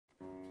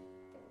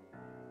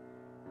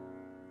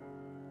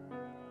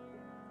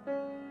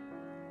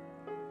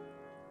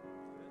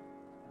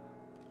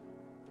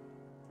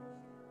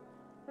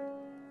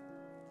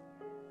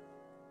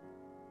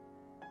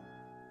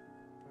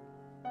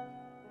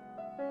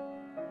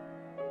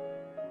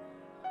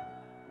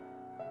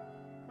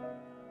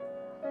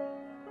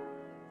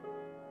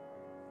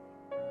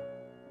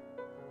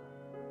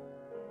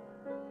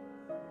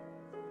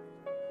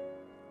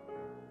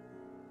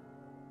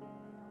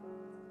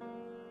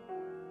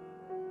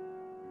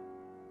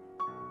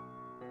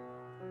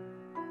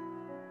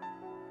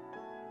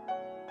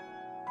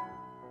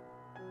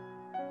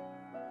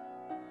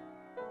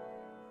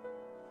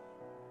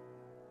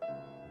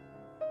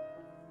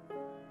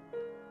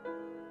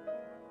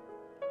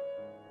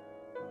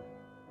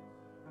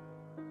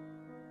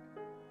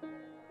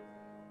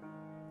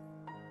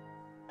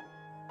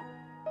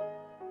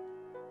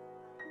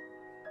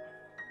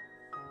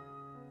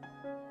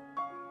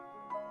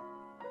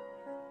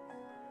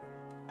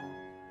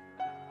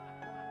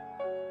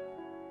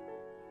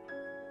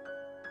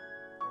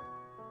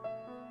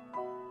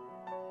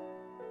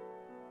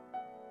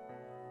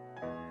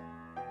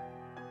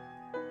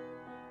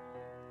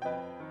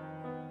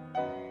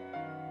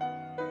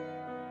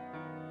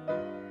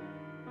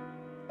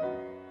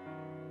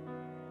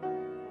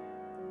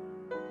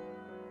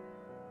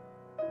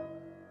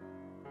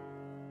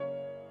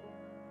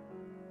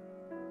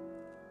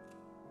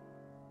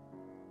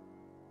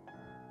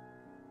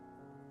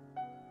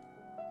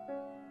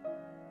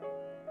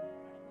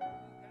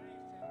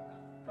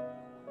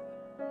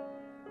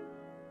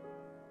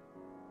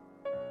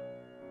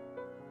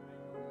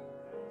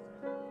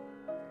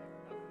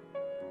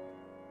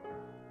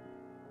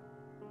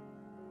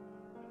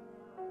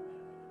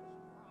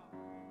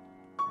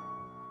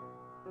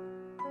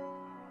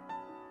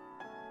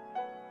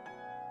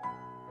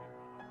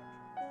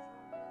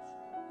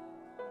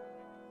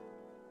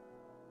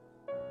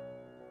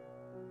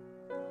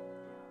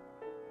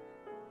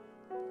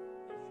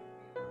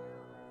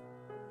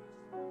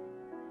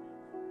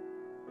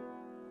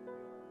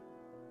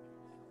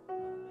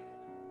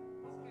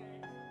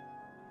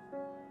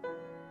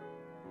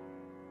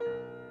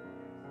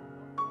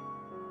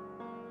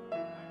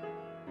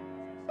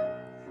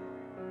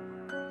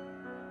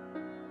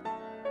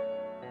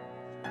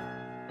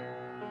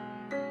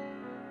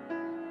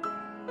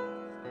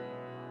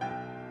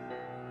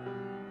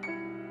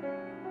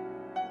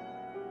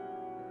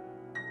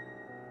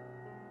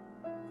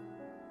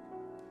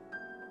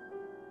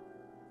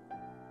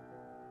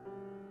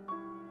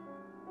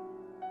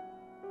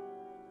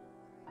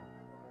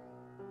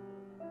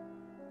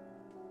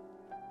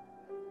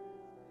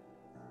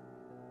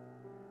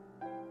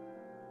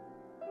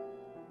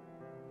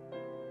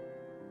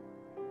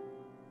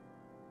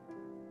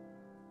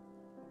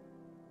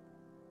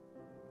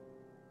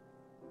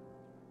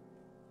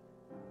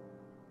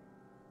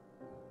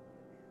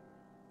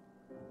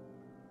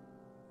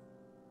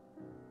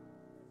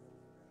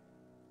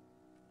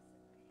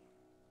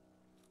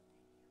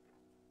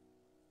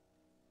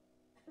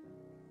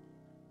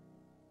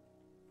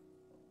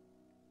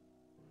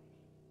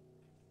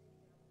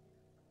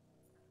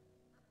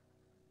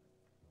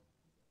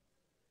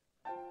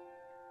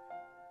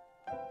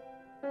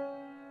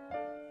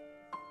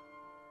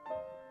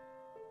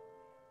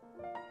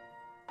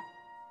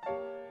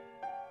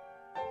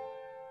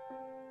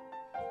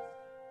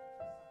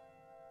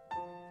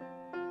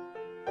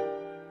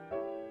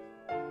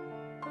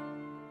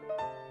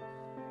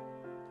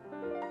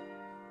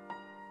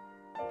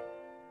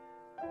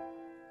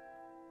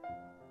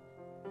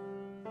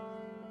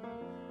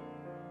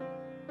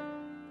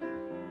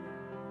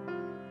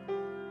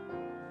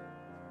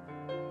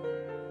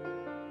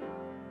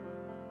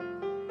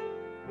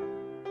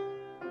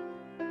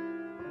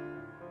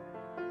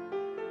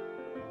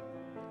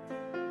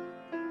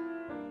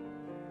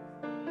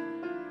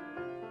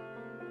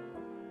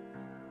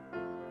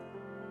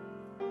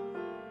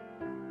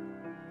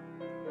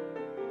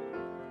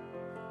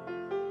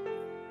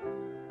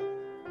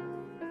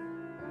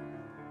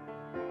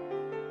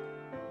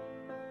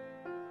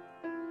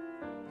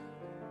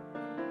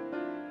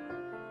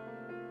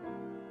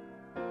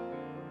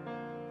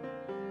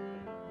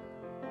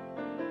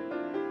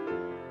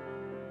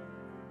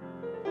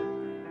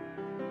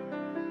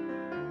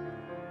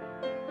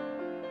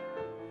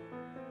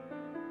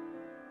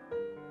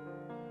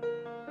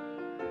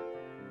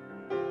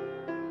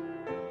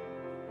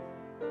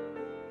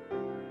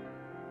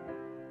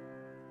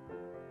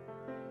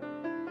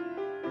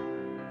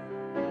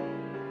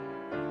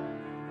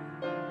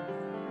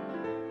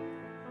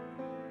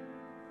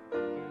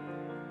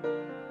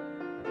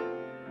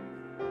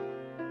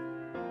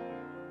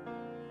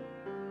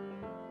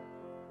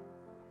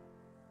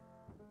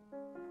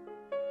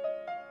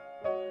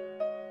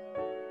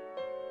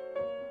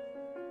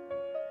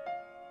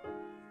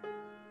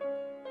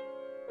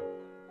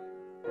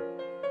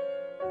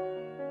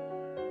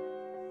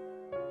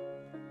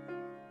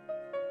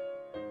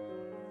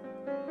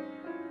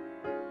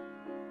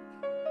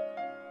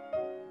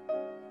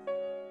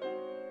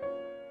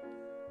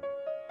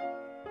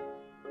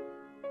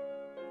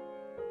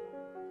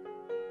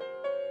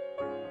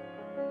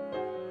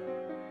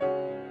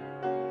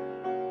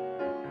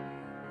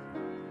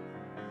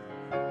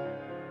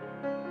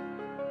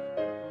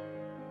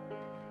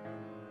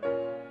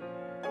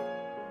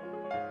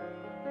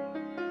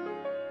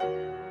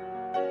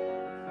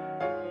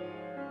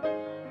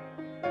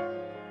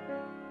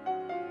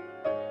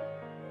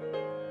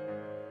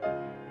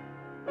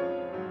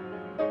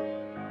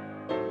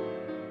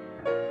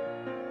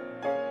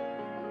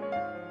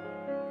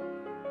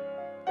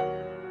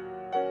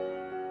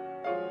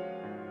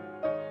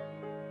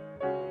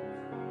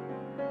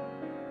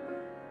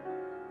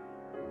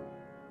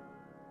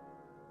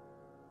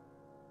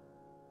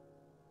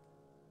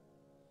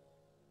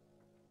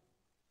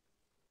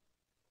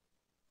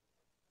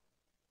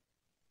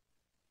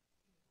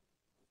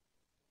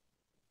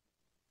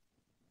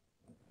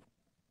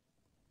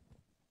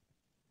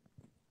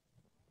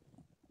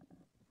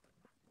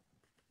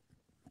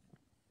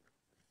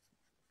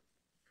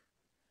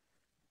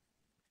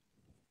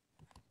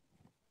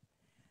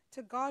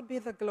To God be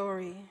the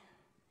glory.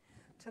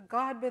 To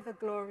God be the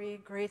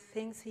glory, great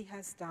things he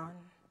has done.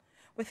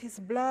 With his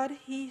blood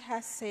he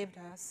has saved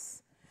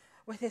us.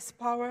 With his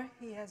power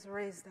he has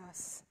raised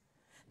us.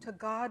 To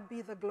God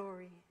be the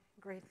glory,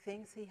 great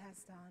things he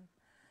has done.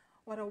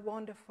 What a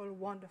wonderful,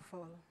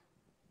 wonderful,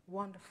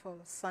 wonderful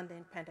Sunday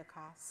in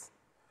Pentecost.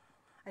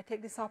 I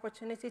take this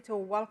opportunity to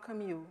welcome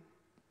you.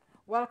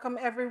 Welcome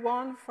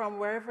everyone from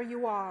wherever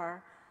you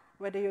are,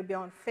 whether you be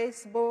on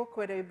Facebook,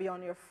 whether you be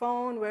on your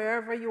phone,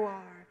 wherever you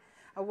are.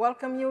 I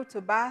welcome you to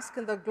bask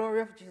in the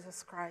glory of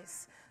Jesus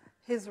Christ.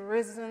 His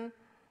risen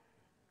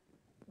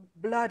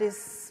blood is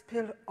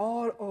spilled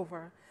all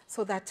over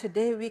so that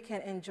today we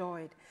can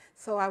enjoy it.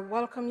 So I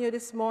welcome you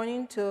this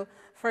morning to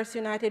First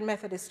United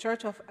Methodist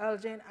Church of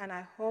Elgin, and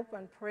I hope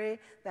and pray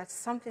that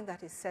something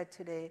that is said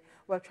today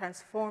will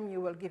transform you,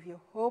 will give you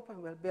hope,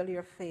 and will build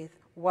your faith.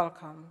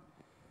 Welcome.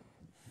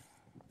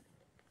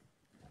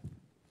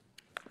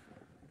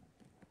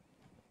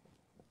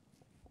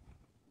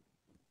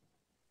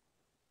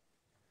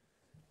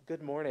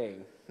 Good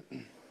morning. A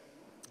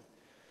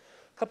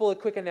couple of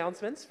quick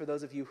announcements for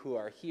those of you who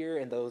are here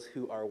and those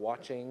who are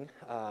watching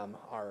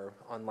our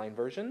online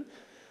version.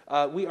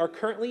 We are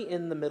currently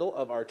in the middle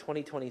of our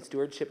 2020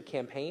 stewardship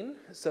campaign,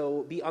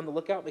 so be on the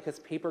lookout because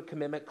paper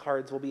commitment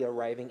cards will be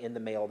arriving in the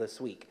mail this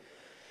week.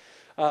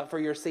 For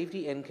your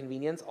safety and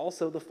convenience,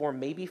 also the form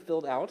may be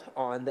filled out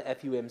on the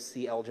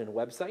FUMC Elgin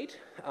website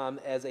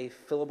as a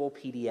fillable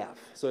PDF.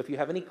 So if you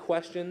have any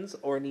questions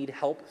or need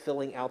help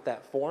filling out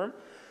that form,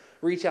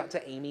 reach out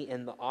to Amy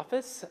in the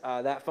office.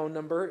 That phone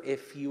number,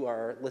 if you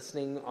are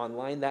listening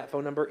online, that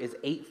phone number is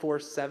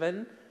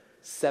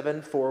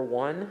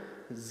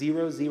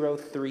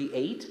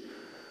 847-741-0038.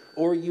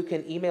 Or you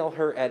can email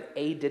her at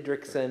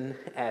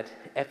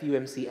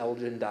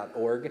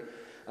adidrickson@fumcelgin.org.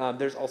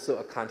 There's also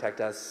a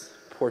contact us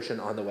portion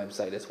on the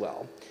website as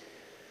well.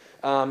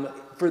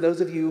 For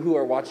those of you who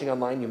are watching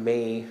online, you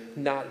may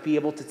not be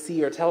able to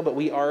see or tell, but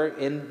we are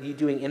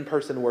doing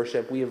in-person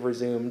worship. We have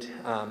resumed.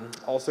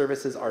 All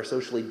services are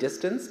socially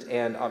distanced,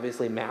 and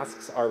obviously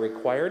masks are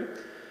required.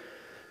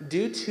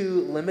 Due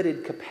to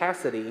limited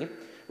capacity,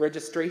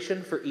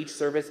 Registration for each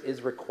service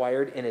is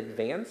required in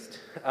advance.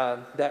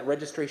 That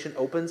registration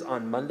opens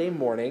on Monday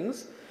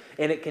mornings,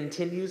 and it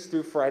continues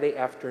through Friday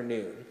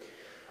afternoon.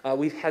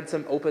 We've had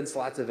some open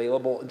slots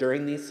available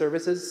during these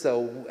services,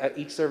 so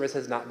each service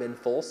has not been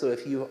full. So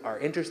if you are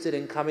interested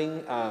in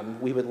coming,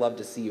 we would love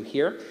to see you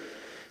here.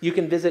 You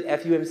can visit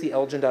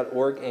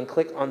FUMCELGIN.org and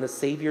click on the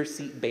Save Your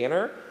Seat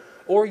banner,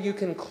 or you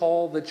can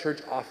call the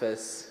church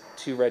office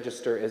to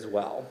register as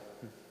well.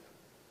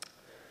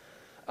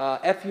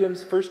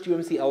 First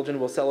UMC Elgin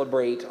will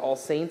celebrate All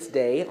Saints'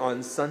 Day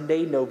on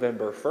Sunday,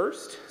 November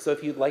 1st. So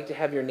if you'd like to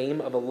have your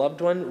name of a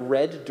loved one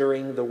read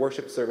during the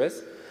worship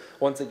service,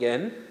 once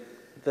again,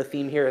 the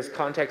theme here is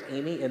contact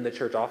Amy in the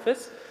church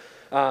office,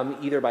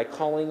 either by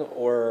calling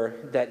or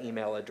that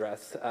email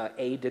address,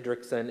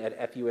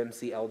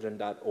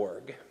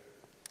 adidrickson@fumcelgin.org.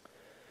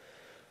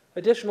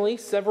 Additionally,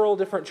 several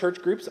different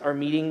church groups are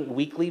meeting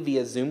weekly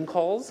via Zoom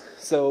calls.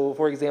 So,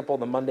 for example,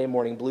 the Monday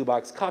morning Blue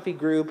Box Coffee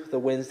Group, the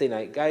Wednesday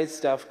night Guys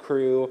Stuff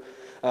crew,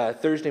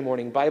 Thursday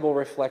morning Bible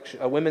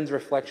reflection, Women's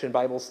Reflection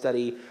Bible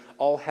Study,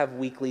 all have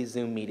weekly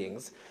Zoom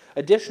meetings.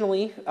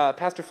 Additionally,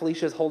 Pastor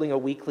Felicia is holding a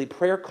weekly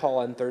prayer call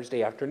on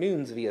Thursday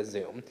afternoons via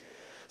Zoom.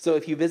 So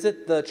if you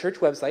visit the church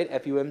website,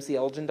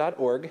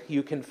 FUMCELGIN.org,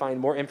 you can find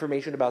more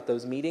information about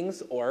those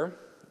meetings, or,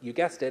 you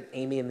guessed it,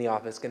 Amy in the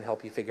office can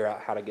help you figure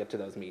out how to get to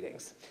those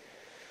meetings.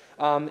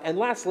 And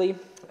lastly,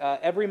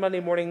 every Monday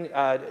morning,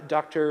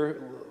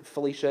 Dr.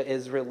 Felicia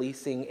is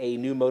releasing a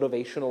new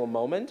motivational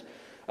moment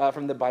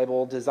from the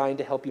Bible designed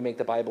to help you make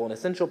the Bible an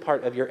essential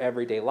part of your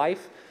everyday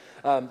life.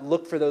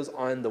 Look for those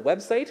on the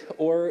website,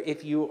 or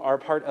if you are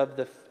part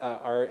of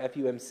our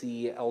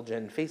FUMC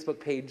Elgin Facebook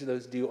page,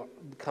 those do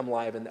come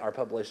live and are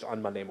published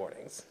on Monday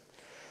mornings.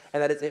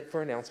 And that is it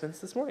for announcements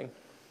this morning.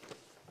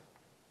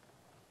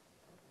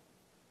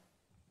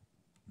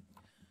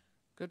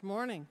 Good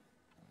morning.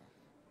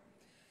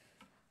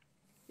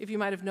 If you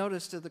might have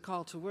noticed at the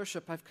call to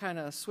worship, I've kind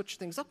of switched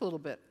things up a little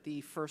bit. The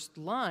first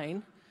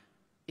line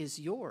is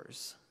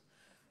yours.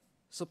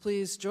 So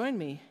please join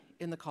me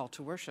in the call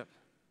to worship.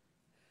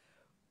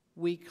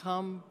 We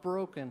come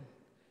broken.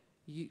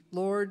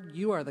 Lord,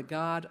 you are the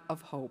God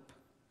of hope.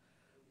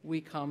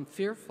 We come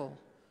fearful.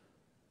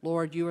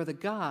 Lord, you are the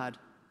God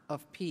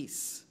of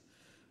peace.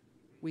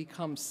 We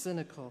come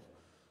cynical.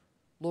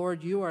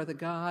 Lord, you are the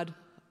God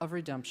of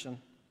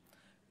redemption.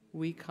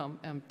 We come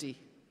empty.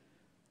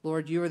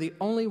 Lord, you are the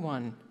only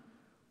one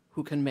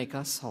who can make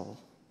us whole.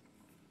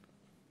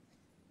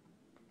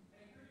 I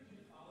encourage you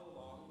to follow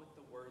along with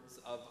the words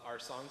of our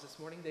songs this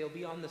morning. They'll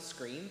be on the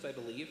screens, I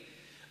believe.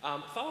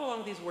 Follow along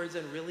with these words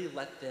and really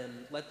let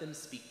them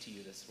speak to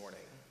you this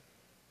morning.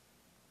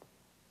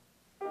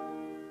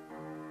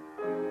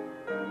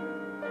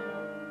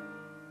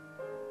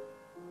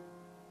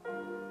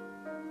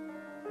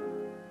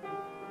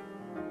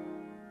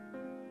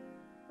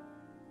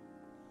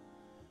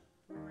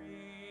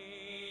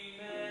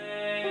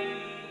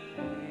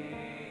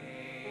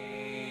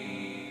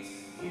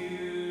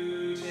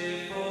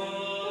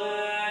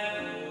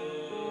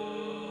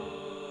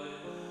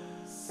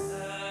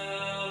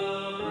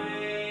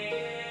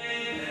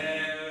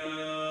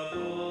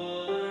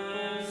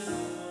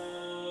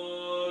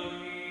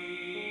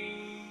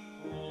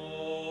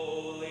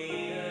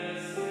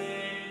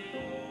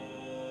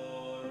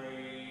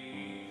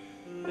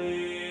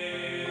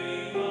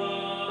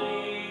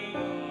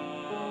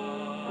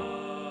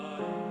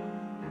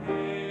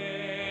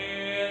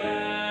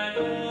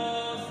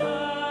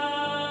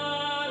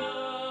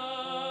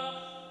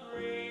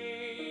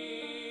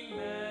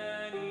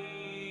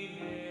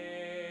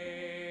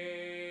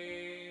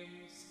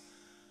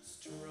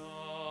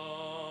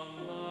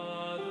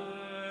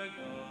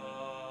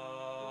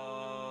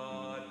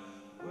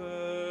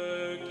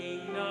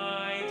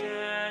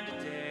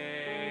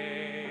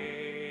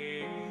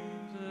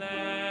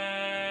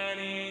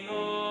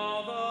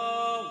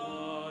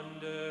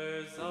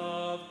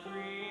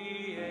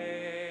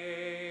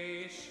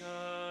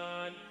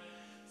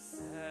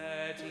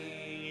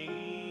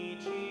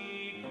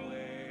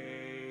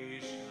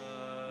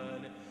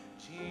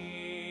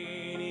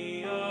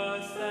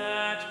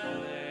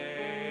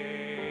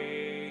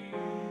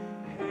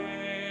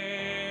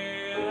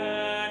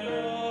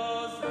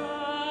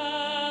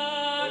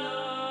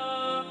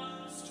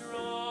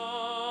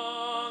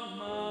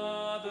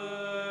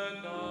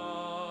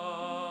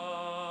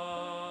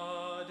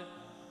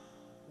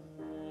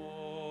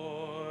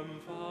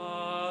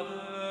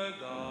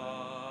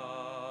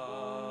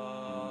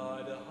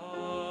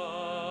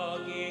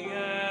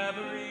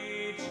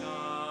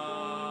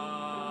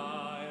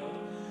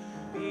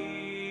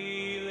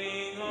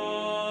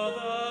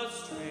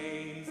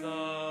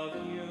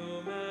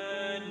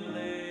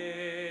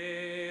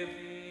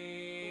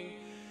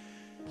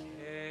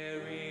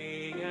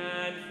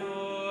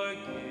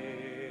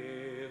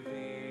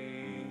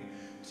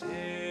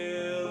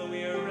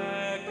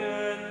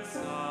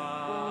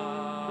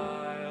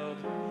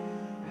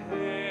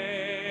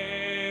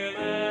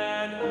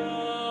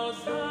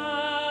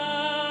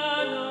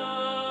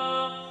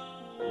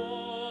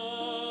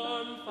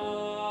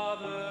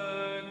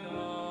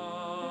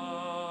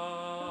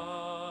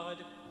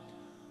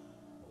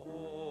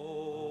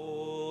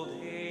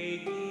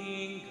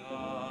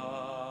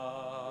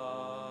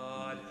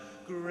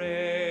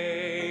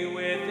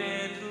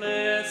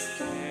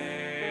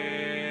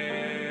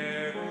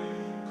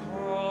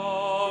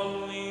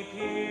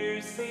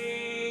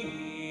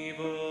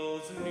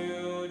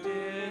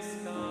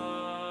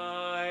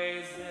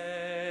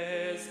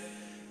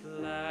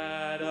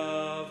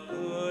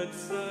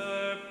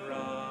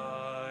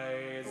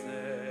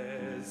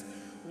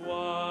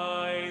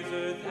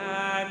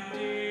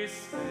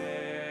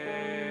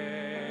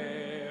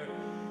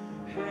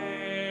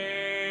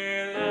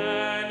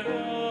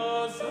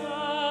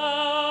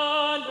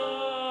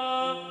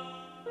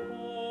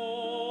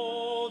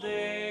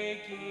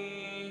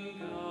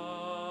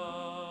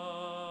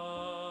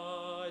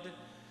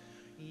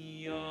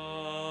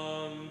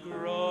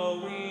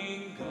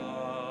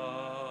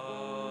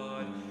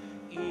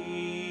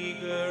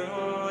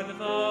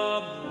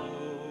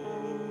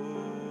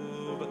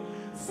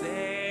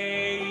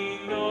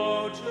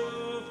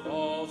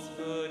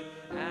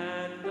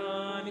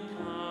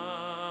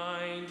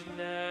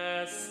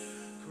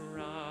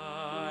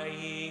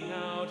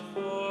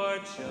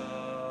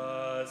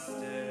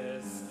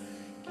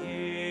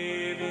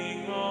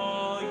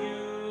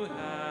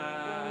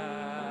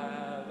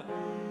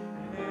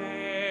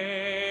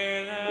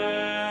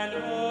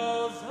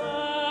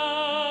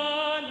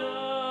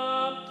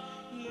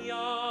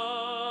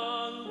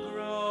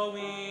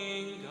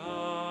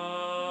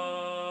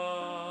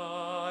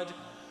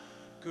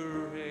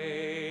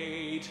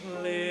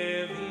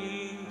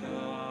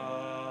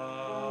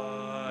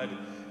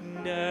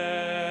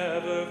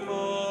 never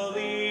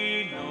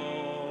fully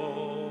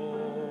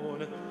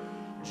known.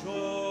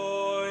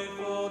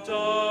 Joyful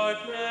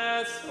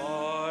darkness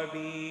far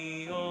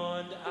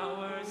beyond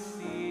our seeing,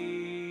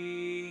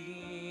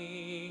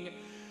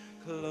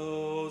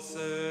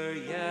 closer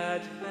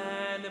yet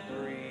than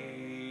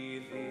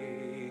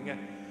breathing,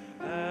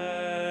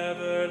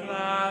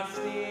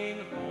 everlasting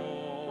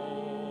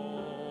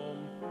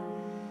home.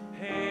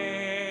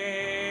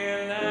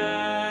 Hail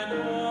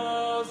and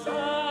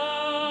Hosanna,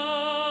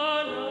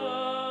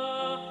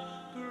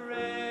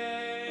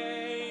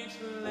 great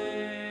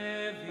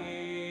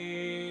living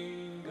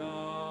God.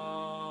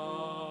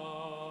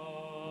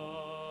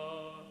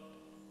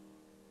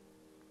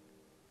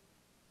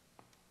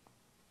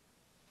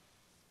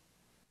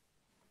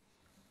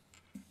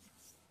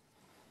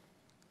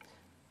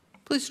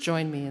 Please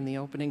join me in the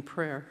opening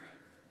prayer.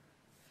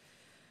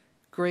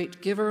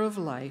 Great giver of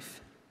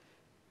life,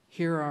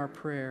 hear our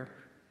prayer.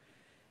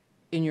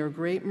 In your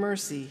great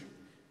mercy,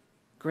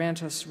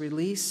 grant us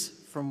release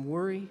from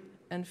worry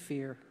and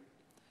fear.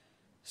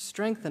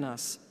 Strengthen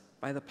us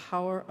by the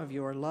power of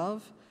your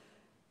love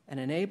and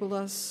enable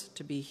us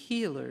to be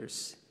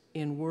healers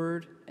in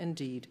word and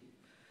deed.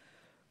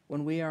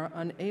 When we are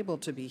unable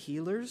to be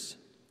healers,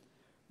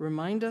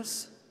 remind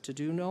us to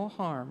do no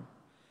harm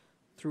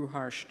through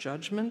harsh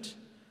judgment,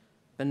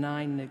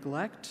 benign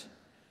neglect,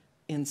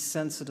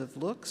 insensitive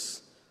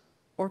looks,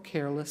 or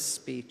careless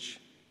speech.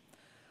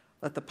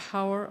 Let the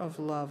power of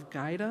love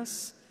guide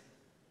us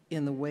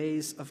in the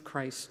ways of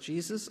Christ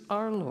Jesus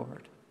our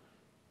Lord.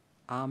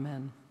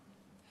 Amen.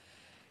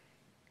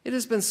 It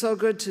has been so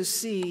good to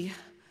see,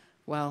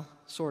 well,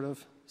 sort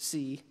of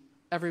see,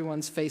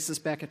 everyone's faces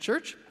back at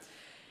church,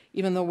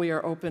 even though we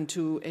are open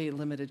to a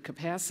limited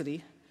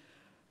capacity.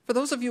 For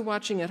those of you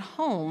watching at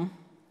home,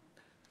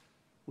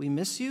 we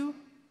miss you,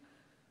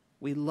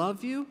 we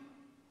love you,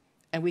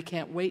 and we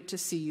can't wait to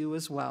see you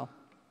as well.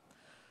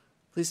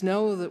 Please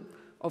know that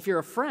if you're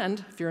a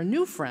friend, if you're a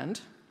new friend,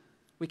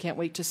 we can't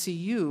wait to see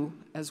you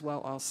as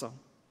well also.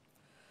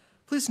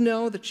 Please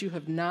know that you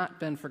have not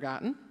been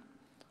forgotten.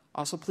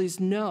 Also, please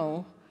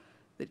know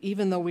that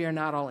even though we are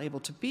not all able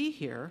to be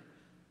here,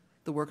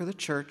 the work of the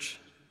church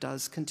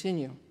does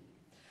continue.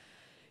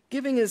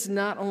 Giving is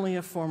not only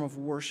a form of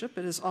worship,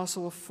 it is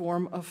also a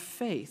form of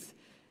faith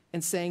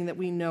in saying that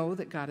we know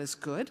that God is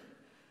good,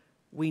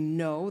 we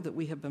know that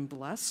we have been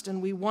blessed,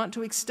 and we want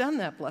to extend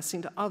that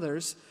blessing to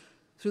others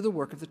through the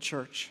work of the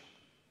church.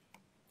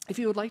 If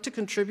you would like to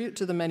contribute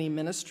to the many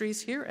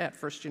ministries here at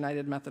First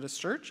United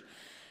Methodist Church,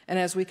 and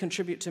as we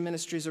contribute to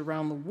ministries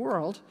around the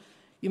world,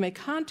 you may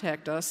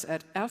contact us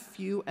at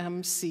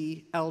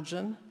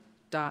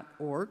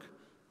FUMCELGIN.org.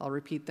 I'll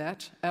repeat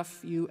that,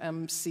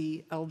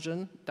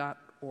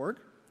 FUMCELGIN.org.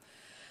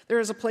 There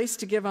is a place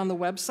to give on the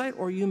website,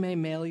 or you may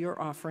mail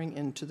your offering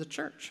into the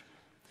church.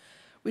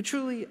 We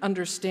truly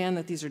understand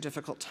that these are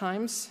difficult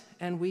times,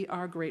 and we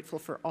are grateful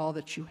for all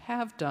that you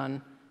have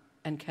done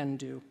and can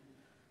do.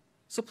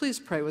 So please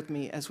pray with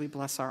me as we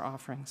bless our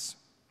offerings.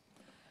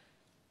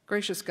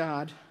 Gracious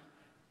God,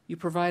 you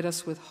provide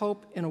us with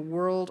hope in a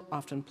world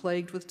often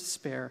plagued with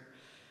despair.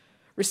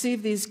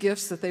 Receive these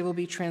gifts that they will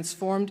be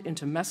transformed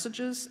into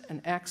messages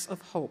and acts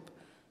of hope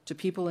to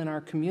people in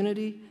our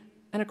community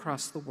and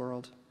across the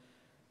world.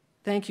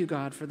 Thank you,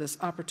 God, for this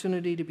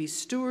opportunity to be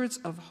stewards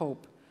of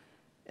hope.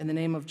 In the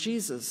name of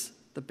Jesus,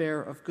 the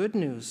bearer of good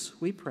news,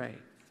 we pray.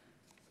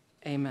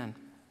 Amen.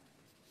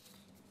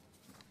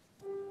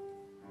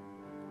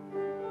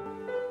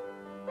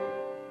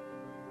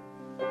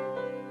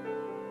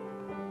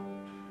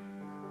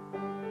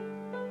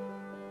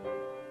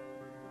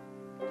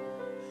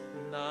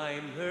 Thy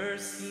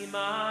mercy,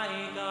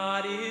 my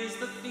God, is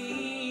the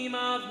theme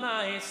of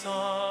my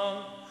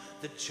song,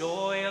 the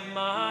joy of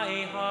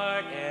my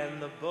heart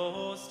and the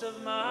boast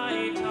of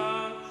my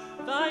tongue.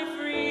 Thy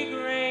free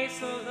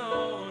grace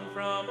alone,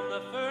 from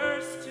the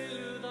first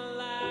to the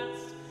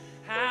last,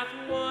 hath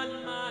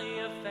won my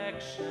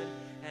affection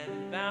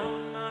and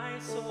bound my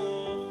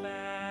soul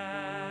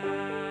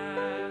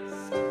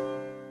fast.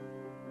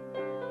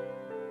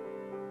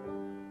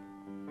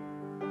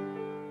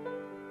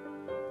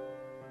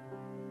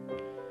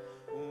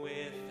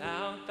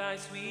 Without thy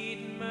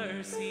sweet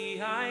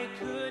mercy, I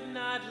could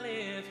not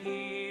live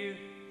here,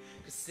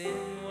 'cause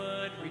sin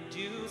would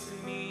reduce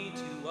me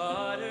to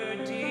utter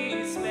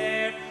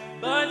despair.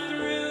 But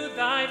through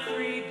thy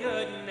free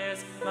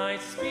goodness, my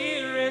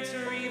spirits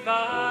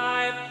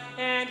revive,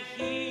 and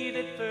he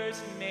that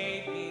first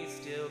made me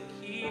still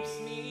keeps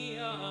me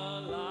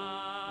alive.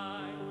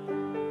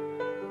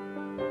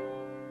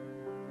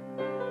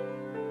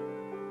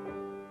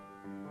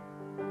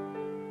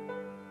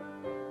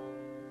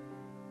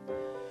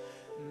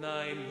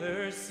 Thy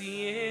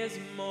mercy is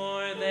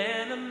more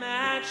than a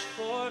match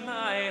for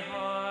my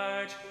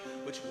heart,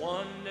 which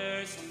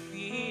wonders to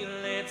feel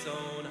its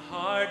own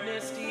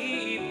hardness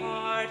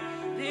depart.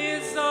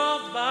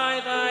 Dissolved by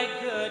thy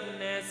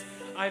goodness,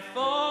 I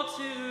fall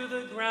to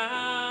the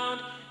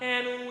ground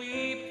and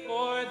weep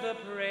for the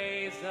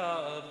praise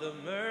of the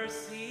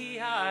mercy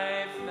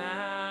I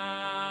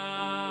found.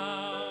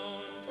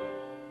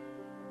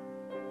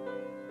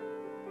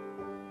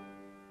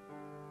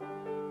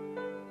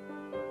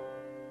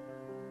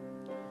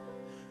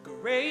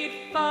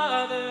 Great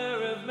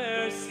Father of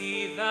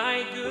mercy,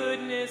 thy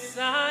goodness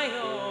I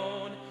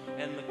own,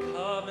 and the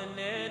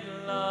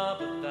covenant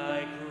love of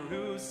thy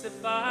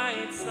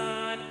crucified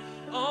Son.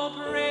 All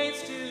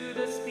praise to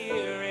the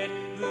Spirit,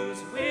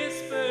 whose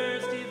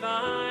whispers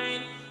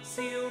divine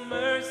seal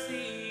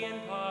mercy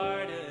and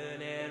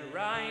pardon and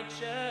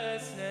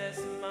righteousness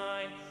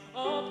mine.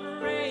 All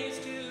praise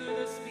to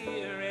the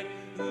Spirit,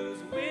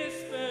 whose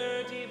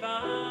whisper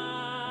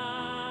divine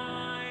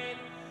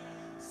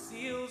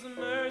seals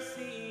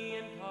mercy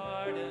and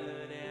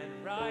pardon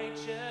and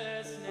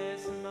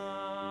righteousness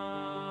mine.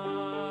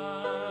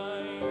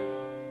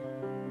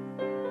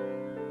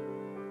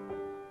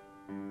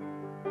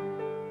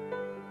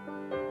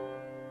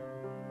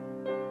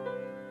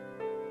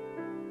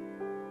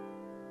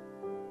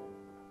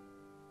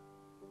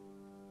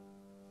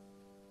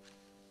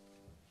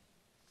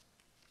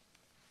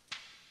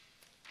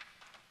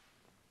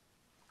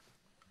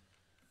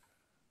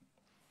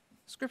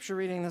 Scripture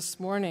reading this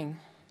morning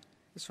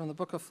is from the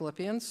book of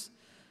Philippians,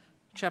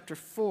 chapter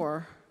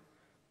 4,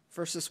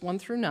 verses 1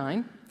 through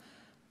 9.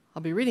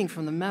 I'll be reading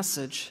from the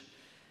Message,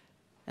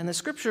 and the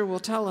scripture will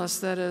tell us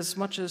that as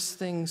much as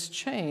things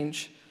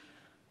change,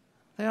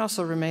 they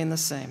also remain the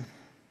same.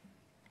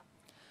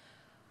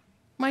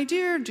 My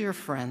dear, dear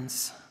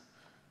friends,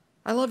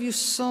 I love you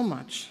so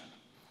much.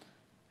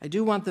 I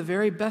do want the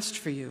very best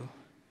for you.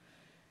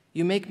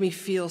 You make me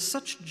feel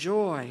such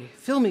joy,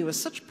 fill me with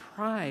such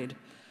pride.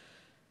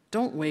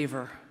 Don't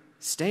waver.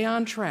 Stay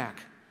on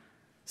track.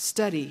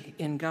 Steady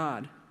in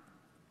God.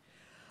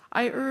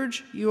 I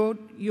urge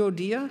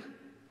Euodia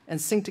and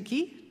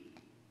Syntyche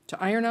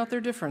to iron out their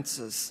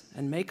differences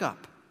and make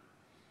up.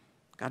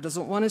 God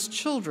doesn't want his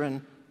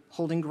children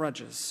holding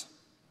grudges.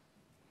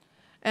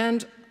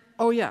 And,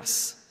 oh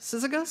yes,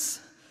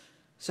 Syzygus,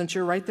 since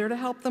you're right there to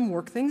help them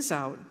work things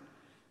out,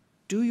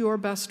 do your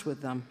best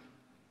with them.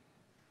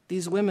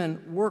 These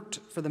women worked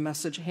for the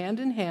Message hand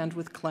in hand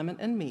with Clement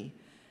and me,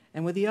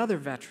 and with the other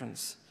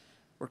veterans,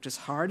 worked as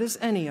hard as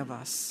any of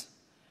us.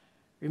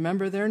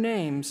 Remember, their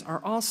names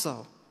are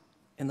also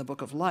in the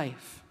book of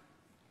life.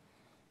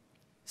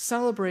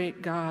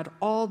 Celebrate God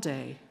all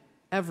day,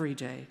 every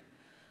day.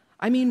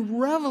 I mean,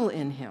 revel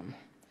in him.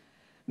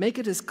 Make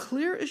it as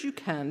clear as you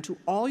can to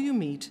all you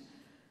meet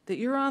that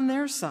you're on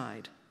their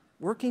side,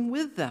 working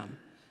with them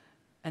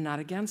and not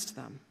against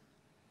them.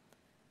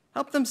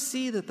 Help them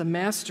see that the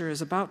Master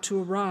is about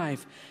to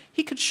arrive.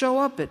 He could show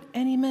up at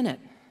any minute.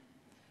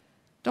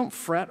 Don't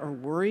fret or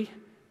worry.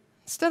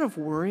 Instead of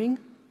worrying,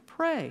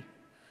 pray.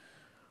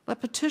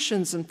 Let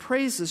petitions and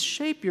praises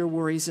shape your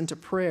worries into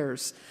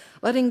prayers,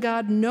 letting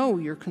God know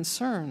your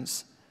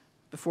concerns.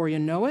 Before you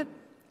know it,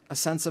 a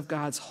sense of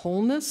God's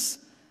wholeness,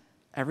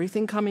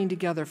 everything coming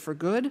together for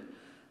good,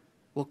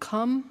 will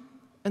come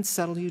and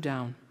settle you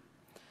down.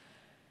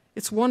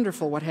 It's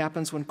wonderful what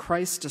happens when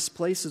Christ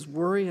displaces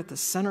worry at the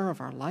center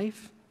of our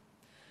life.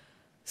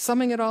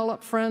 Summing it all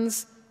up,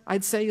 friends,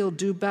 I'd say you'll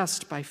do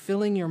best by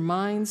filling your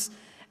minds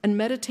and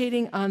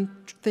meditating on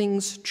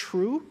things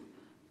true,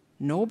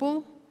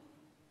 noble,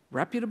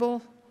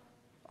 reputable,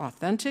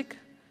 authentic,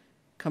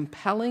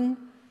 compelling,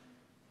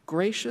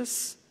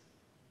 gracious,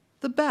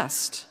 the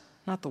best,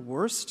 not the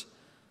worst,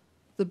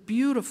 the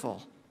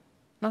beautiful,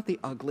 not the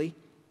ugly,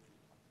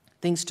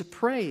 things to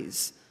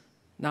praise,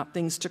 not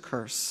things to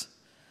curse.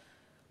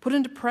 Put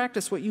into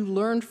practice what you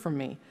learned from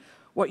me,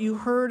 what you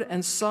heard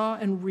and saw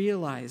and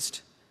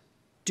realized.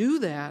 Do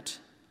that,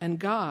 and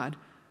God,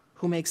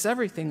 who makes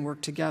everything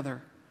work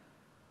together,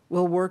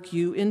 will work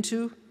you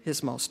into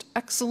his most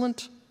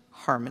excellent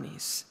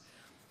harmonies.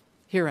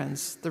 Here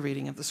ends the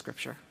reading of the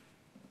scripture.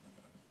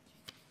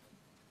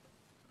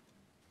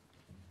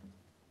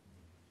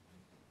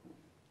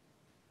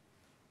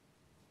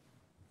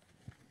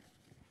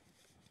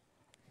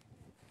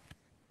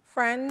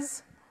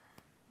 Friends,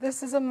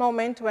 this is a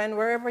moment when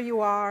wherever you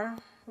are,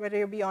 whether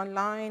you be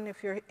online,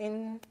 if you're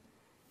in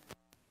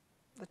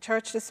the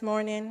church this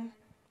morning,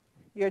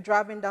 you're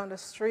driving down the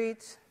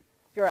street,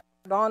 you're at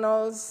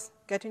McDonald's,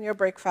 getting your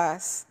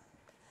breakfast,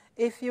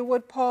 if you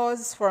would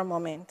pause for a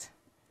moment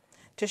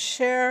to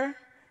share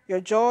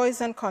your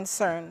joys and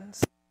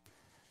concerns.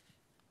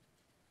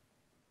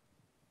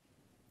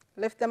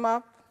 Lift them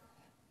up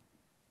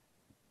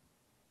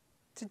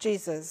to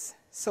Jesus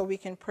so we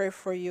can pray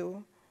for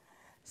you.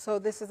 So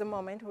this is a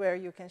moment where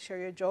you can share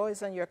your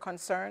joys and your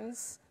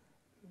concerns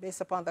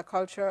based upon the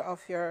culture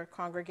of your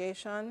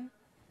congregation.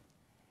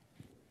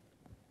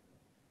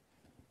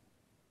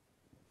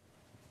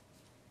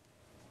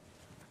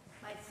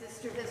 My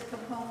sister has come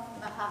home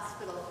from the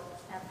hospital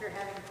after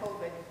having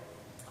COVID,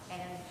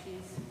 and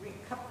she's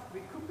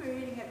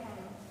recuperating at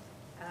home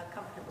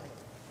comfortably.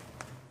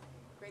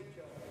 Great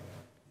joy.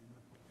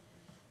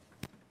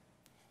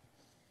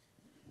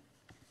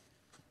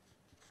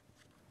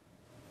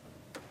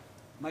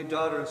 My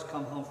daughter has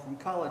come home from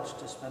college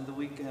to spend the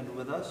weekend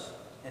with us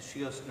as she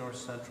goes to North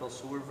Central,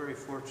 so we're very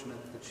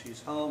fortunate that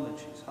she's home and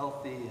she's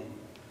healthy and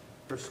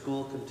her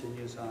school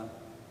continues on.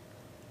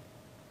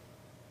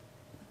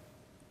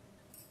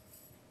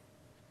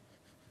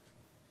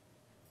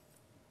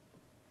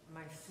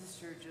 My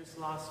sister just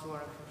lost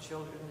one of her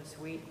children this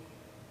week,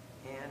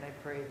 and I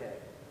pray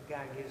that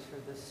God gives her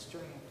the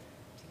strength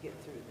to get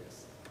through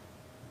this.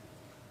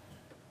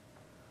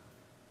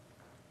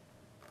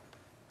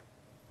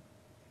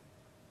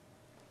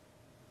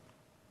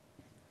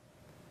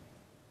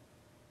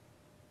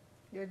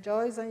 Your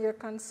joys and your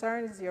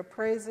concerns, your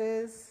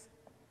praises.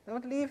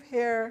 Don't leave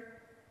here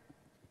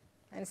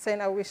and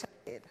saying, I wish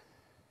I did.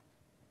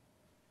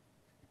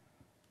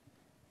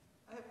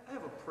 I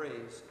have a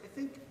praise. I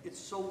think it's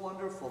so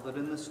wonderful that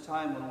in this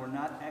time when we're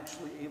not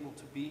actually able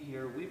to be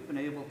here, we've been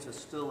able to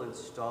still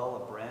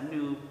install a brand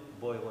new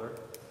boiler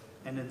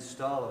and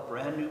install a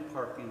brand new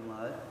parking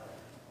lot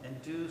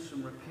and do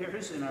some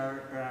repairs in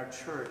our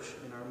church,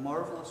 in our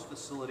marvelous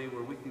facility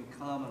where we can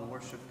come and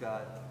worship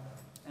God.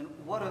 And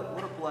what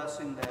a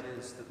blessing that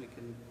is that we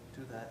can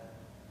do that.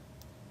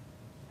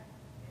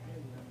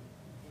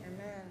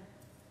 Amen.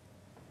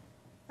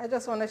 I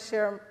just want to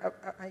share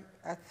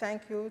a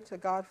thank you to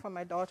God for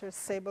my daughter,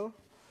 Sable,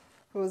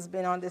 who's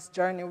been on this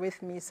journey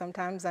with me.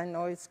 Sometimes I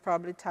know it's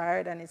probably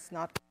tired and it's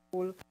not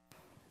cool,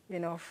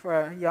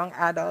 for a young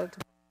adult to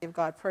give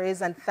God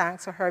praise and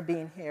thanks for her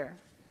being here.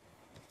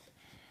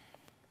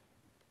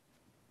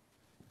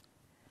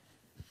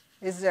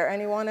 Is there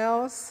anyone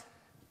else?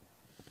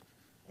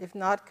 If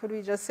not, could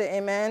we just say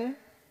amen?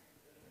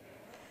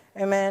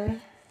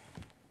 Amen.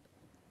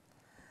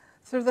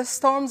 Through the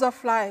storms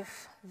of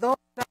life, those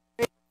that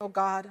are, oh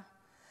God,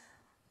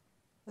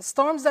 the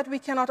storms that we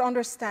cannot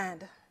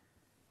understand,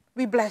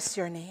 we bless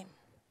your name.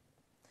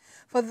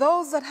 For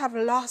those that have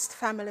lost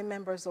family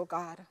members, oh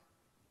God,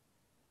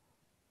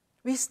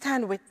 we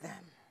stand with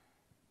them.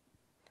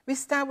 We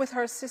stand with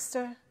her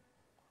sister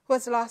who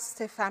has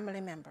lost a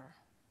family member.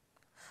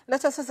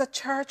 Let us as a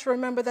church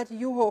remember that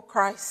you, oh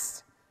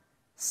Christ,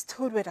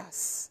 stood with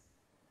us.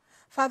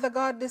 Father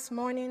God, this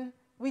morning,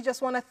 we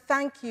just want to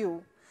thank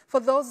you for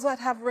those that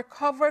have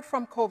recovered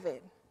from COVID.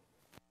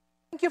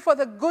 Thank you for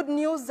the good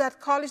news that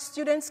college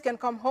students can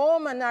come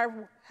home and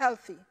are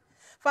healthy.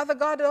 Father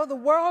God, though the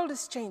world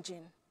is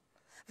changing,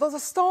 though the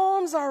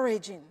storms are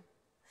raging,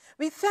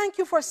 we thank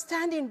you for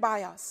standing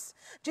by us.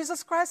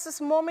 Jesus Christ,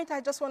 this moment, I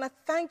just want to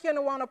thank you and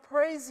I want to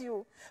praise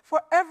you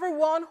for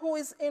everyone who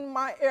is in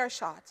my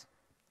earshot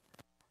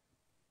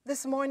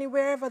this morning,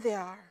 wherever they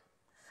are.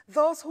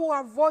 Those who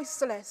are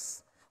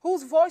voiceless,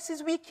 whose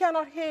voices we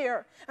cannot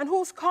hear, and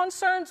whose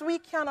concerns we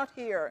cannot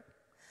hear.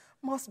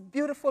 Most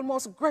beautiful,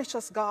 most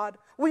gracious God,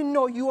 we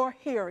know you are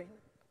hearing.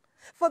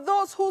 For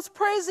those whose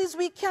praises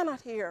we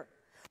cannot hear,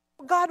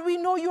 God, we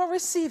know you are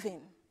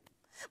receiving.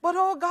 But,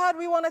 oh God,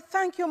 we want to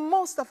thank you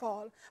most of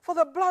all for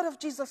the blood of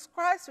Jesus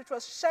Christ, which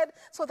was shed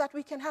so that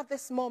we can have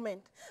this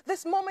moment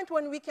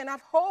when we can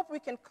have hope, we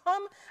can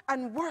come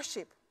and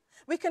worship.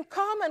 We can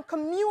come and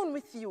commune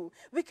with you.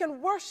 We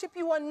can worship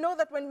you and know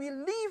that when we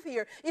leave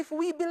here, if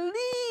we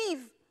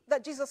believe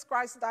that Jesus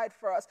Christ died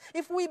for us,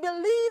 if we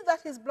believe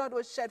that his blood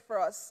was shed for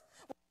us,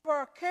 whatever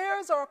our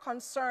cares or our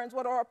concerns,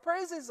 what our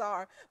praises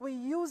are, we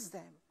use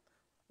them,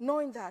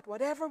 knowing that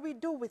whatever we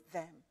do with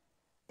them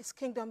is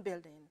kingdom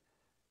building,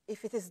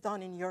 if it is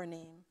done in your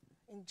name.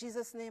 In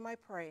Jesus' name I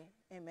pray,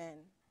 amen.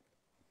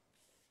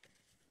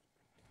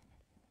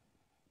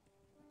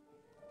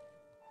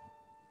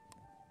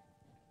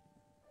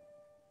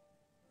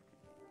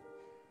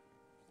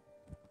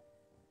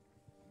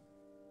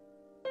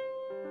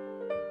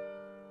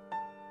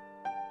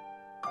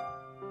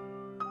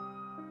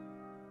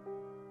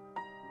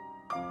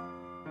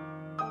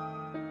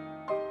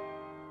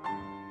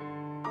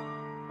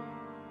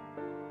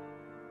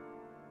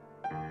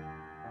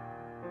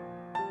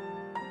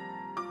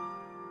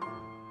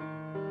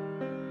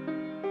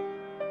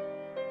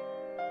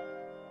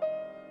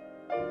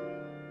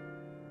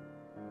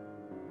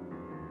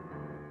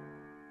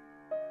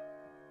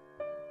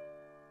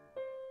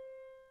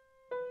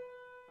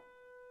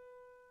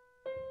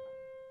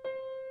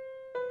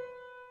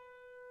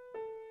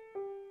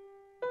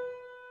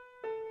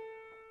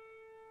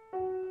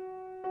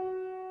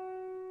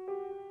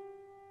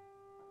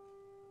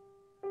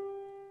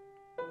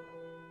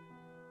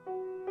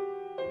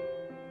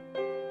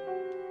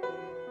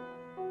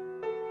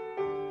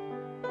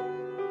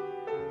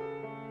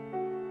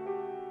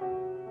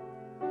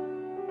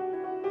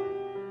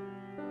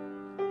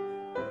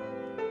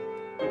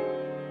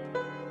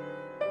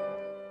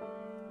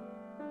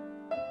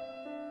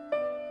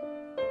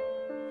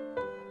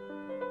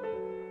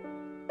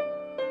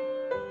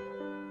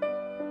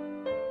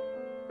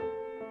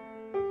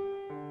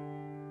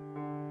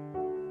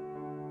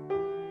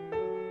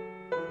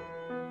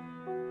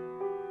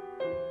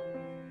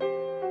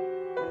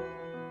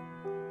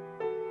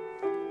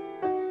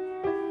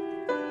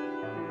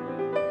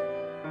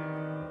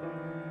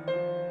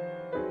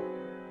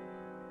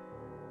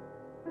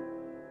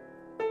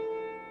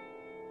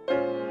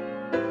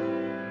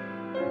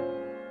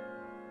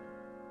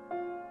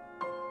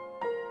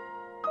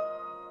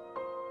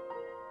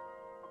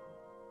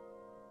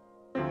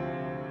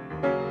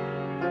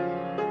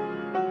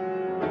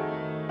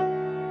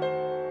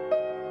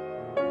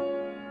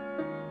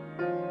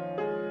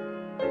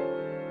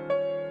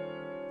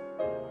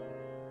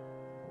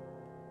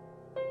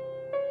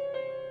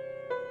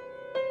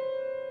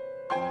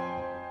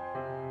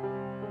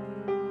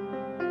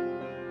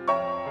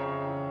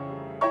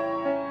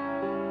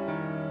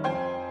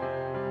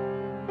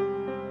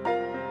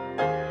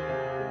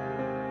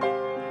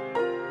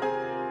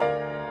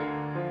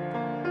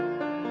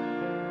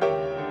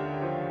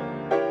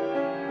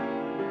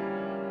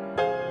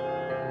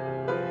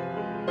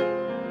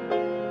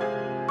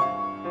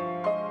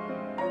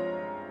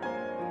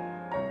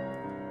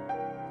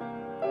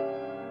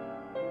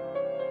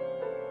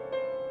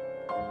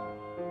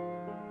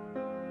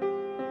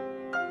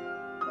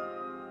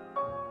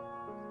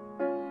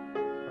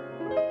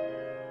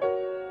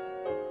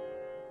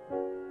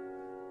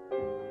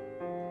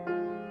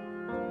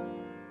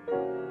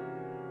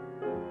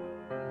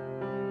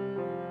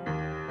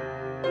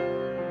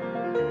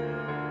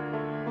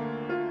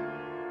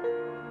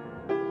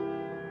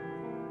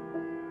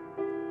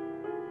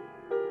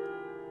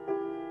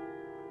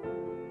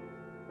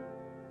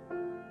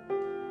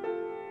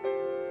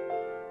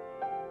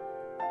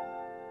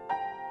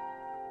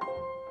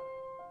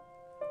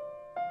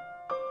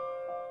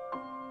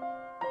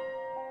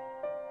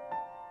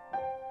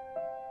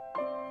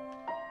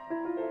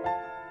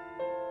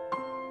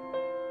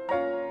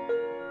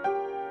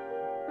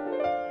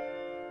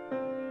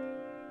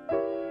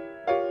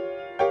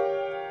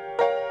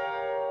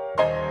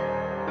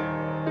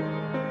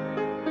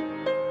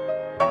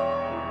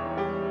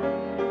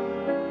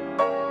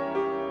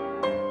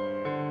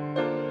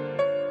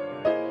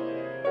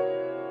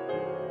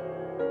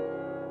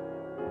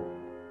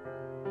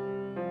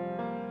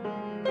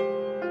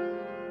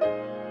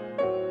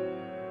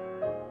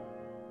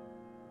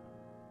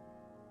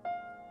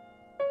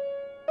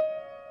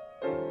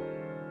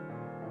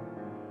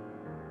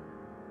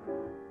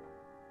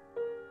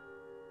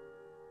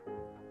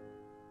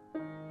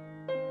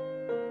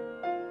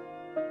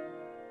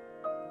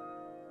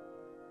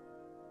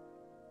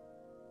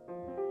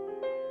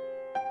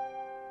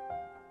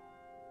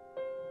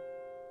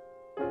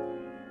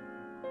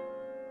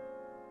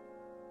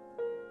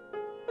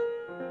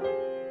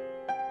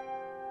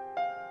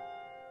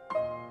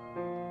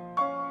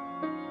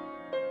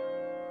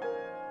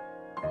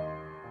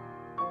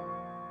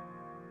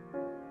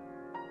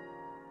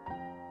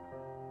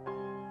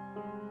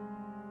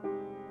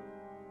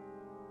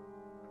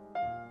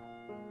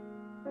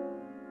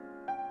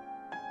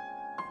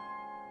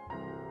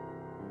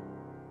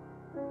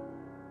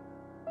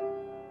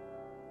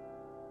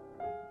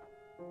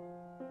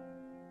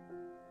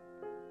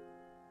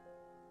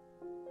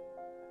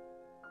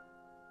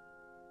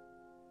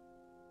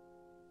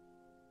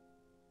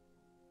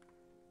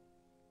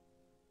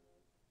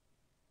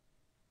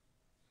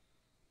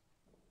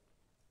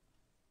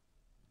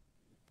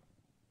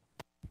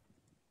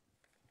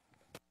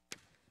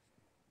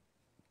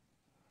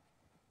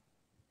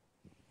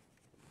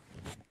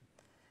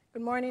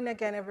 Good morning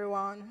again,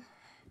 everyone.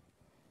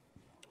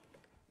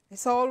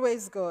 It's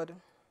always good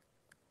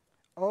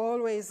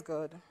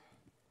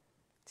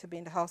to be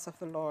in the house of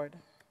the Lord.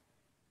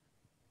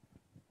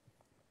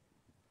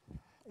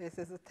 This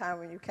is the time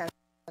when you can say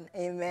an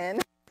amen.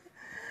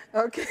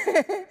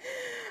 Okay,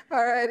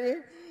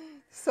 alrighty.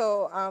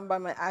 So by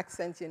my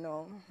accent, you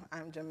know,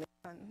 I'm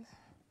Jamaican.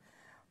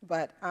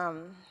 But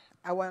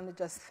I want to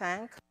just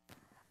thank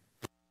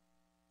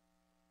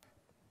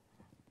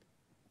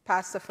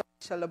Pastor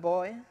Felicia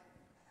LeBoy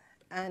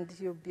and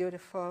you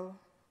beautiful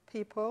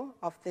people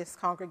of this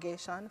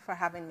congregation for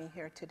having me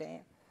here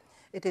today.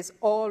 It is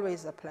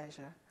always a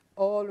pleasure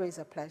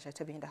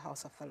to be in the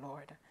house of the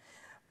Lord.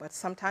 But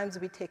sometimes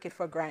we take it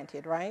for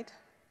granted, right?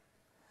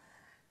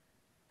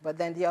 But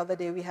then the other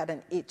day we had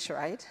an itch,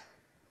 right?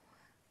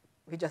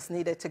 We just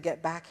needed to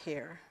get back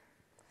here.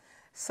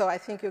 So I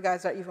think you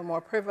guys are even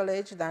more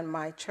privileged than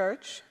my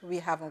church. We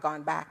haven't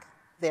gone back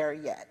there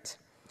yet.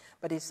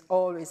 But it's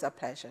always a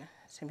pleasure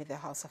to be in the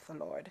house of the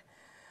Lord.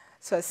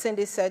 So as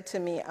Cindy said to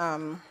me,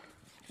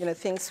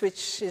 things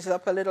switches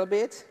up a little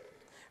bit.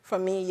 For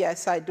me,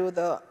 yes, I do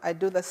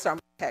the sermon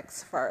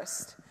text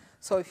first.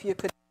 So if you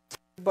could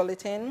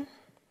bulletin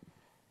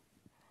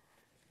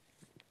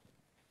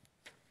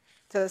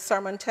to the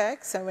sermon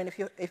text, and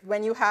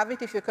when you have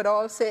it, if you could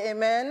all say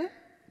amen.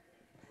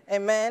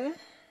 Amen.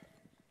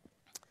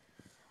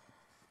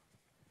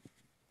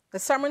 The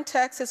sermon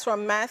text is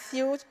from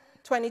Matthew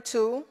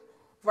 22,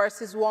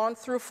 verses 1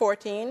 through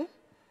 14.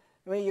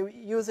 We're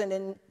using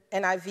an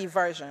NIV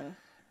version.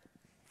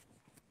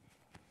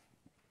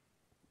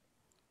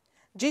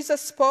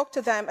 Jesus spoke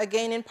to them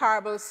again in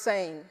parables,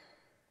 saying,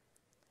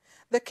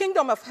 "The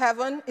kingdom of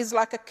heaven is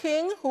like a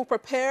king who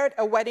prepared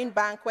a wedding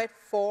banquet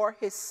for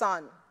his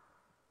son.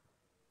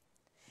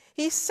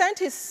 He sent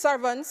his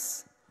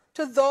servants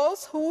to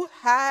those who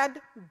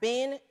had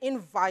been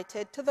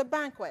invited to the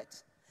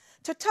banquet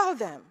to tell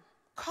them,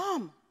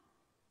 'Come.'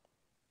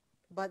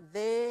 But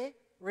they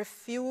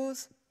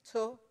refused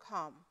to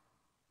come.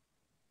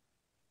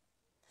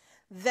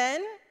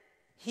 Then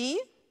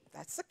he,"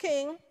 that's the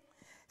king,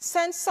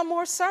 "sent some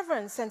more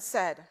servants and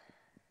said,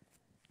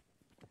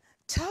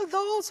 'Tell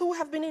those who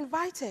have been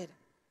invited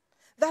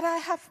that I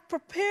have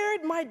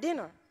prepared my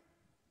dinner.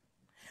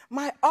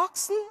 My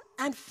oxen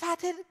and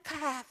fatted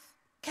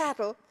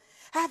cattle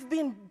have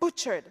been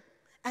butchered,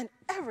 and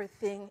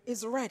everything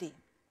is ready.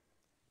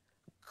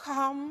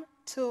 Come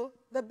to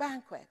the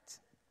banquet.'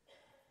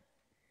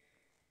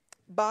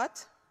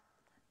 But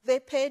they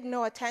paid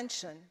no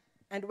attention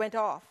and went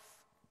off,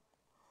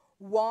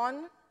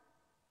 one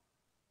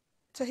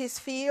to his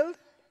field,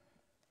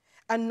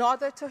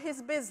 another to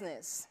his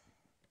business.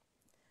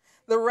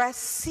 The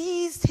rest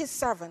seized his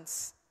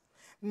servants,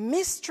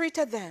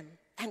 mistreated them,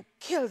 and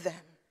killed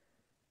them.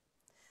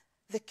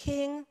 The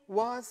king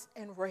was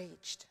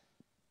enraged.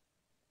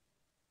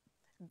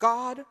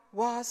 God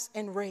was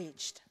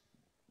enraged.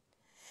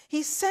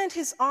 He sent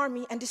his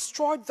army and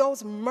destroyed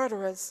those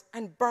murderers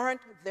and burned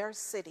their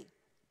city.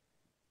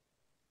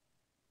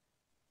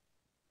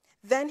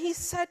 Then he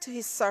said to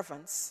his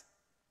servants,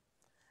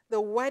 'The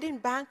wedding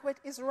banquet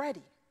is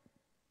ready,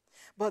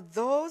 but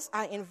those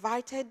I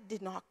invited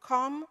did not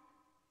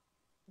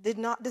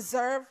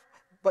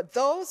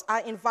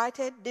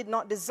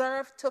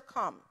deserve to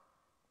come.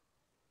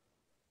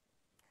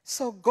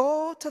 So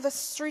go to the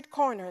street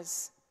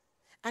corners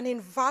and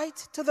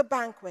invite to the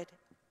banquet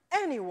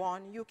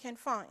anyone you can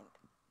find.'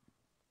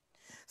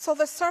 So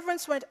the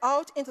servants went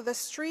out into the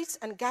streets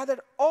and gathered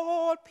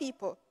all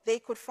people they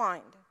could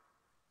find,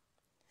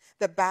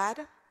 the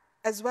bad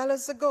as well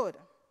as the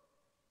good.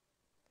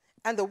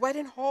 And the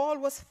wedding hall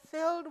was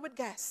filled with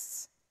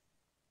guests.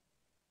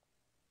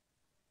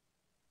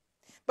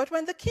 But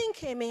when the king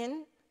came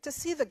in to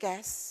see the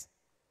guests,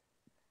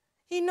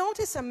 he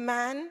noticed a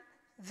man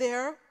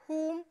there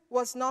whom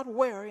was not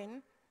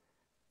wearing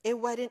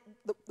wedding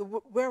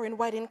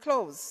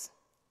clothes.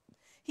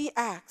 He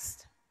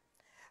asked,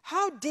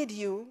 'How did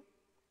you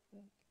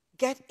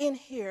get in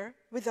here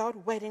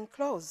without wedding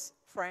clothes,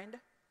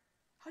 friend?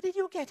 How did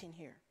you get in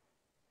here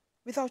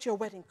without your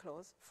wedding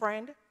clothes,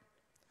 friend?'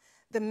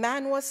 The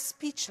man was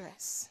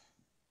speechless.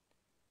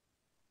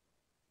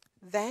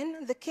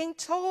 Then the king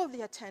told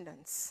the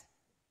attendants,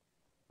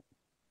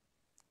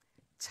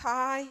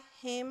 'Tie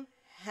him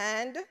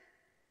hand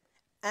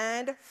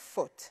and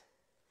foot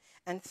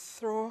and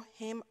throw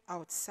him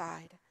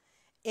outside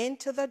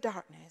into the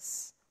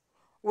darkness,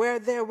 where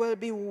there will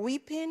be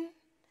weeping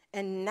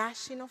and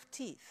gnashing of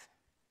teeth.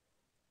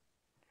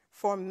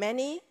 For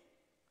many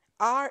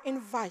are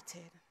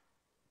invited,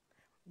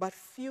 but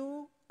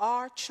few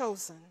are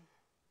chosen.'"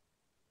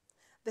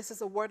 This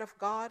is a word of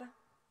God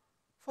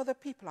for the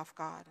people of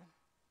God.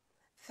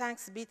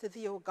 Thanks be to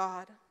thee, O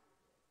God,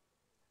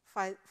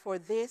 for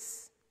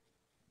this,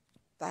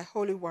 thy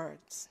holy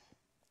words.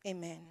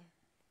 Amen.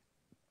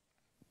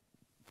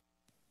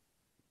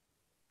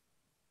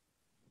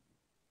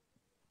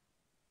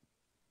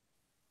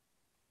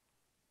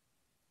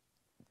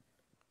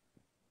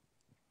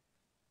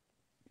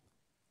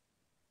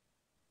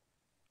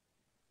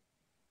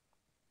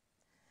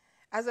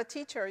 As a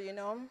teacher, I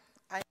know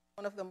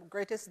one of the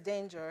greatest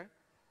danger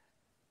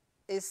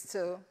is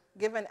to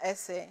give an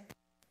essay,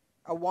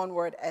 a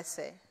one-word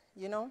essay,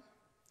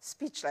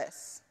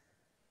 speechless.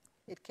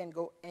 It can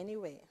go any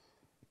way,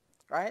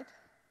 right?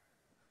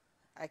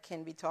 I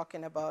can be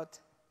talking about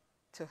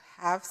to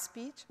have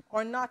speech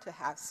or not to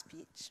have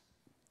speech.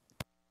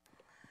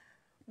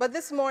 But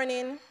this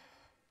morning,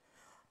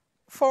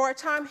 for our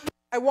time here,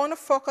 I want to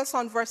focus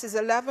on verses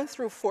 11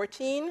 through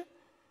 14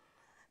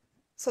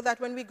 so that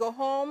when we go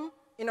home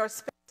in our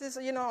spaces,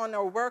 on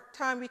our work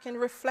time, we can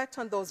reflect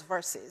on those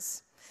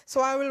verses.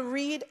 So I will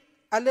read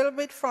a little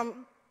bit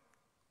from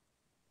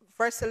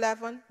verse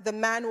 11. The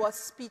man was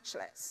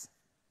speechless.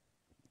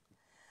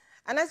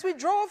 And as we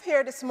drove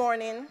here this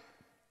morning,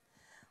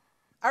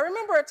 I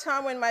remember a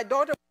time when my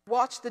daughter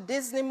watched the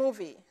Disney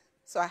movie.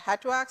 So I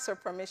had to ask her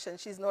permission.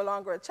 She's no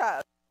longer a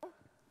child.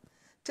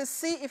 To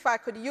see if I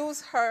could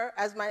use her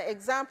as my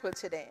example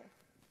today.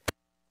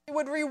 She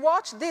would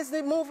rewatch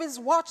Disney movies,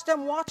 watch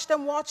them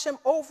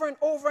over and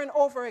over and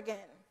over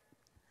again.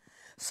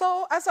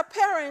 So as a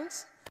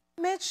parent,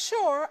 I made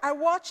sure I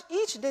watched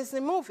each Disney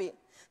movie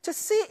to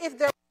see if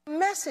there was a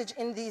message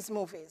in these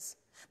movies.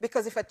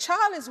 Because if a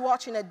child is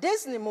watching a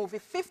Disney movie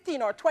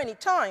 15 or 20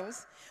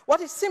 times, what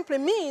it simply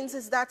means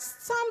is that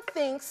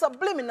something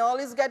subliminal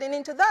is getting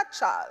into that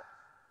child's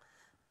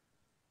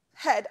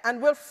head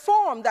and will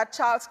form that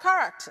child's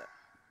character.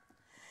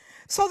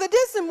 So the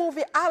Disney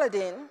movie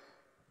Aladdin,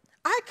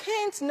 I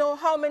can't know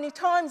how many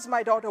times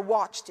my daughter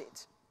watched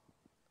it.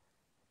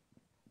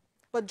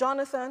 But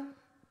Jonathan,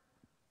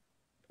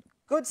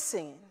 good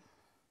singing.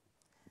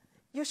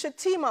 You should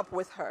team up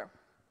with her.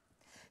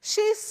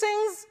 She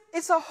sings,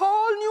 it's a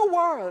whole new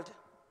world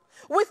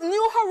with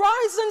new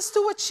horizons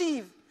to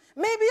achieve,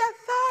 maybe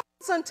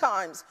 1,000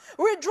 times.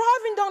 We're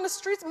driving down the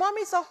streets,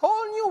 Mommy, it's a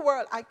whole new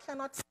world. I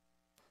cannot sing.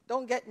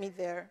 Don't get me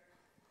there.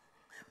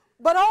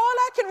 But all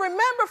I can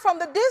remember from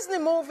the Disney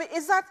movie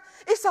is that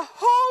it's a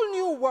whole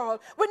new world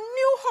with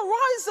new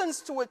horizons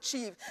to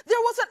achieve. There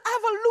was an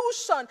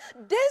evolution.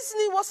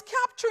 Disney was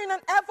capturing an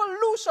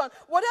evolution.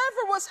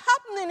 Whatever was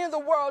happening in the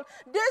world,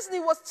 Disney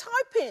was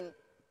typing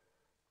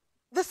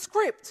the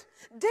script.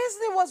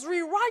 Disney was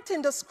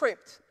rewriting the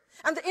script.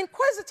 And the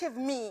inquisitive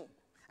me,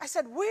 I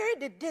said, where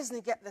did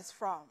Disney get this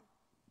from?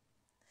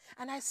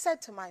 And I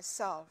said to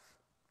myself,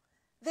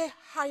 they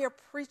hire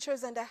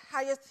preachers and they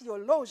hire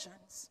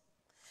theologians.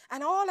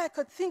 And all I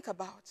could think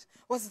about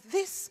was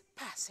this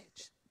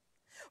passage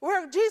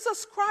where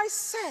Jesus Christ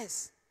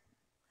says,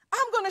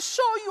 I'm going to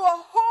show you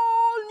a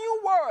whole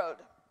new world.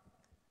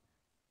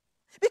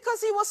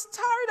 Because he was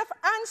tired of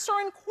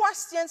answering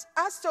questions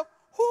as to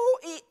who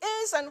he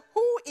is and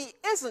who he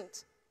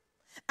isn't,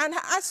 and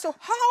as to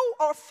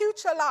how our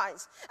future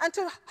lies, and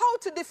to how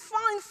to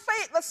define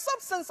faith, the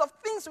substance of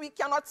things we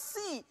cannot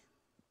see.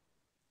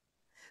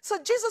 So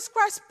Jesus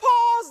Christ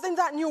paused in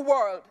that new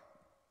world,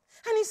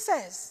 and he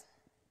says,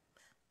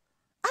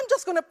 I'm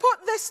just going to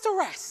put this to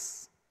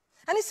rest.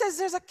 And he says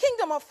there's a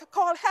kingdom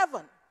called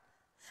heaven.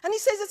 And he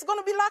says it's going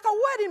to be like a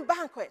wedding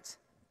banquet.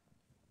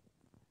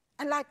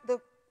 And like the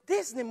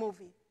Disney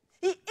movie,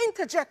 he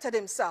interjected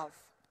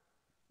himself.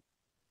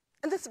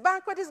 And this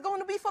banquet is going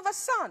to be for the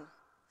son.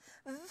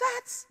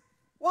 That's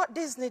what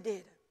Disney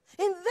did.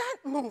 In that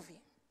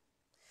movie,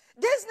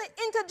 Disney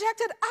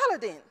interjected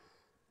Aladdin.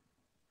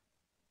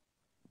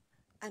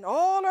 And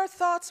all our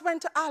thoughts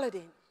went to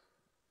Aladdin.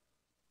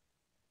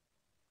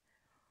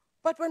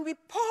 But when we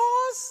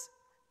pause,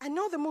 I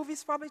know the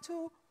movie's probably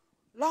too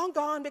long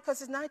gone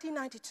because it's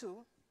 1992.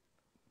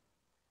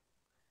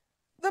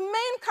 The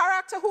main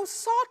character who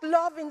sought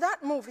love in that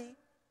movie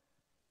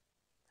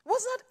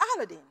was not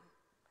Aladdin,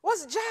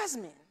 was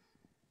Jasmine.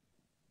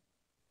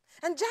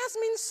 And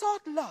Jasmine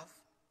sought love.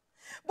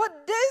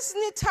 But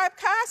Disney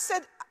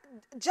typecasted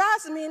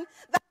Jasmine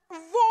that her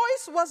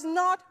voice was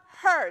not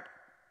heard.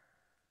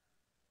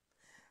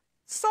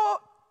 So,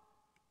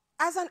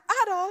 as an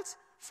adult,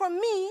 for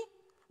me,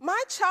 my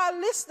child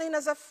listening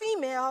as a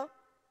female,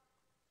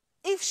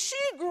 if she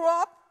grew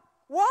up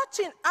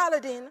watching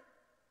Aladdin,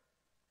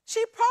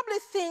 she probably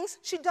thinks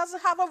she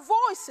doesn't have a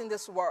voice in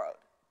this world.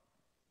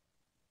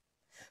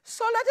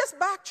 So let us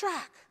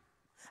backtrack.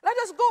 Let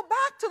us go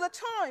back to the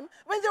time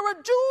when there were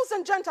Jews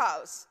and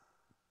Gentiles.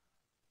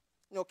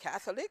 No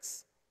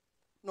Catholics,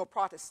 no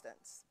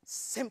Protestants.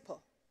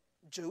 Simple.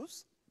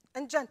 Jews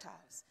and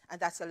Gentiles.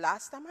 And that's the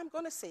last time I'm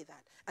going to say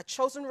that. A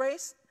chosen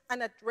race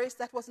and a race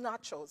that was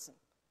not chosen.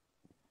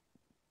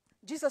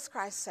 Jesus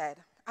Christ said,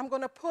 I'm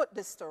going to put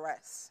this to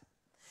rest.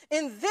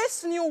 In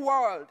this new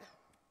world,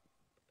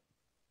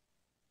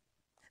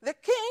 the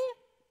king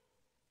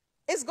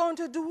is going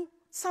to do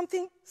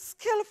something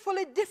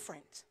skillfully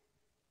different.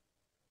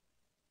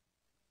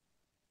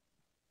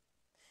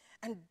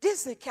 And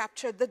Disney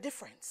captured the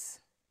difference.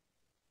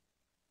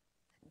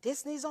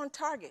 Disney's on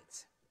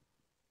target.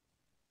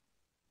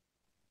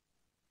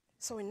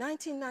 So in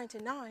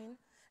 1999,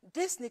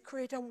 Disney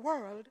created a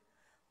world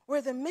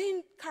where the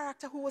main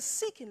character who was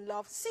seeking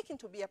love, seeking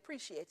to be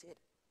appreciated,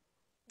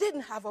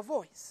 didn't have a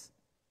voice.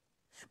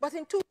 But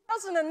in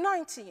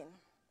 2019,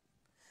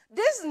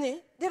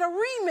 Disney did a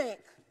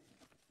remake.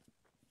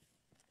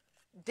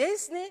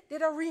 Disney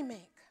did a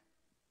remake.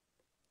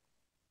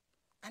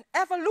 An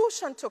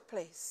evolution took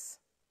place.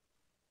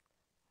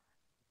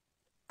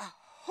 A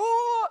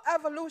whole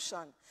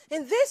evolution.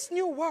 In this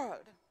new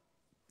world,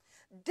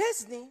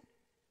 Disney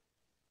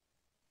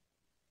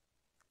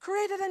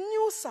created a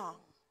new song,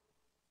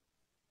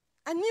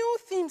 a new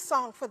theme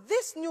song for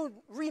this new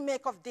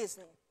remake of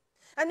Disney.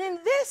 And in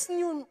this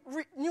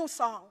new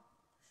song,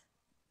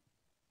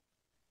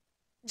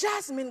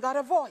 Jasmine got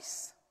a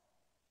voice.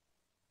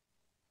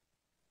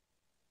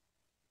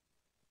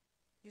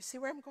 You see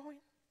where I'm going?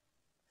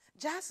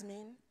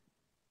 Jasmine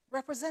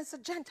represents the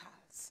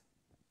Gentiles.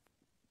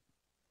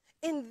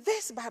 In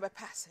this Bible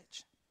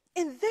passage,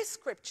 in this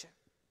scripture,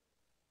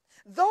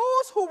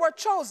 those who were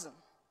chosen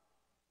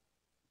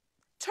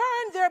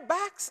turned their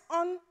backs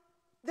on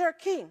their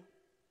king,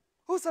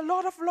 who's the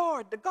Lord of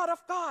Lords, the God of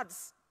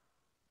gods,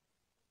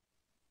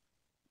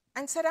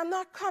 and said, I'm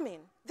not coming.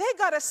 They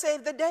got to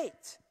save the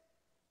date.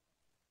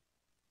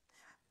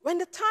 When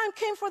the time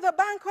came for the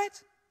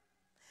banquet,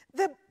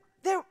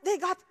 they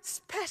got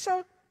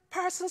special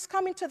persons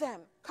coming to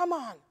them. Come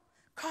on,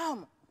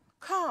 come,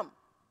 come.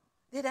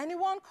 Did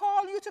anyone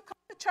call you to come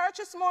to church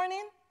this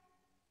morning?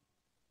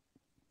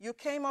 You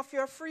came of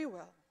your free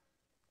will.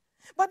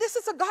 But this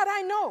is a God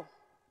I know.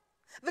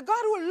 The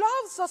God who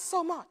loves us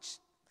so much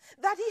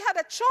that he had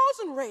a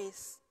chosen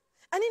race,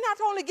 and he not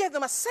only gave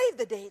them a save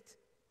the date,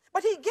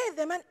 but he gave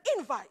them an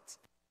invite.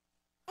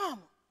 Come,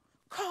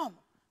 come,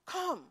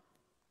 come.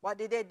 What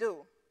did they do?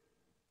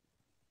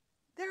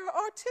 They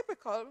are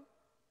typical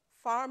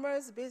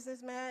farmers,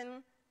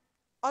 businessmen,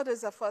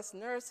 others of us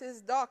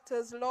nurses,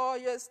 doctors,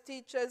 lawyers,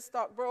 teachers,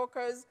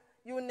 stockbrokers,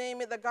 you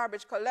name it, the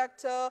garbage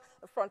collector,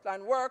 the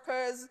frontline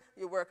workers,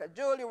 you work at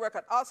Jewel, you work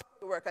at us,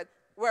 you work at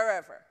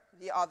wherever,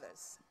 the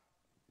others.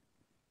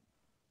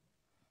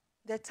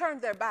 They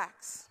turned their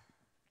backs.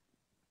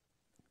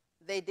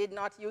 They did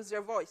not use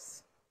their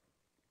voice.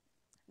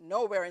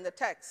 Nowhere in the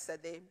text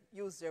said they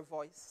used their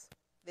voice.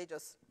 They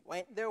just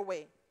went their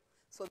way.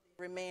 So they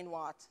remain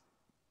what?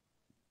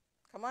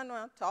 Come on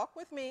now, talk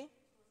with me.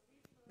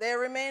 They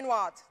remain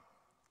what?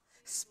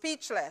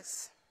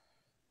 Speechless.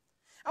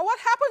 And what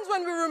happens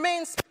when we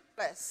remain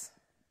speechless?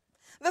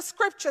 The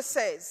scripture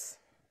says,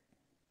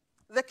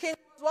 the king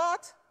was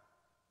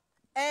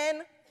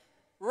what?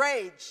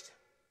 Enraged.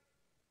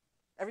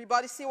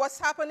 Everybody see what's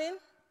happening?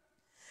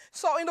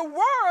 So in the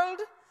world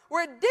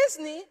where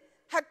Disney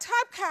had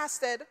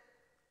typecasted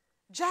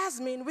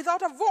Jasmine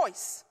without a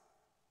voice,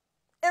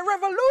 a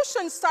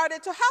revolution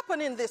started to happen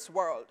in this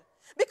world.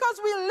 Because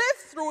we live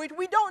through it,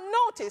 we don't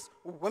notice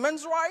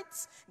women's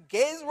rights,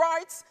 gays'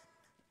 rights,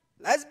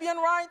 lesbian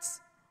rights,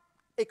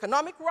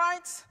 economic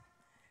rights.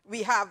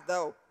 We have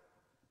the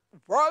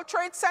World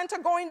Trade Center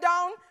going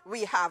down.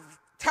 We have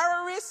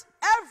terrorists.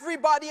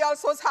 Everybody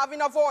else was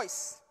having a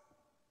voice.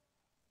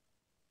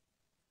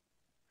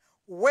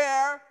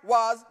 Where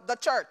was the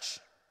church?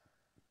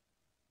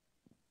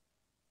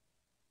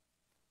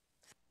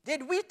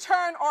 Did we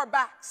turn our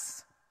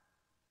backs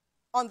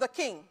on the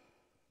king?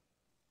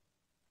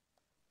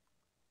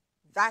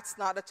 That's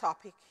not a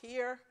topic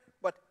here,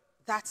 but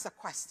that's a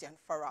question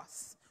for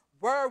us.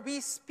 Were we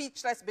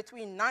speechless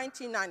between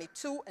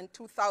 1992 and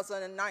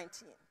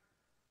 2019?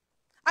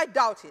 I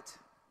doubt it.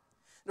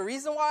 The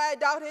reason why I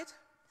doubt it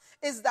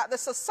is that the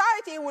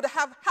society would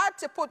have had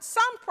to put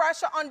some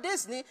pressure on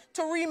Disney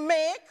to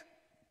remake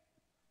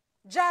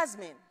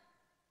Jasmine.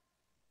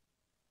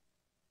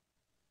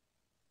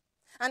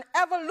 An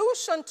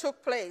evolution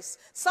took place.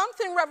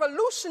 Something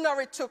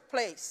revolutionary took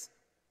place.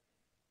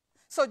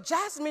 So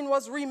Jasmine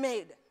was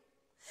remade.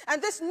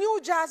 And this new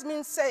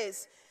Jasmine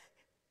says,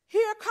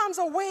 here comes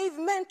a wave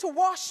meant to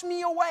wash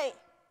me away.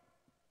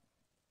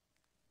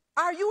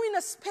 Are you in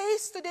a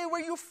space today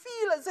where you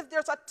feel as if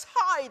there's a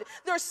tide,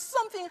 there's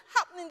something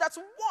happening that's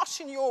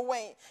washing you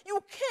away?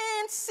 You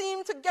can't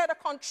seem to get a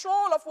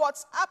control of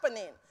what's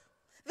happening.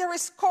 There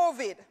is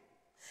COVID.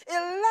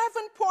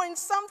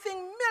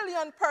 11-point-something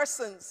million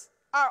persons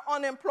are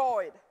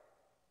unemployed.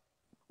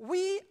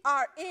 We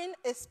are in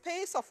a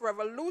space of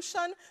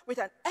revolution with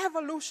an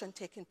evolution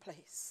taking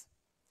place.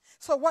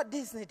 So what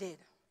Disney did,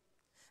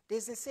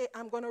 Disney said,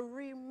 I'm going to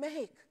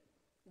remake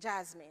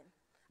Jasmine.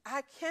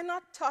 I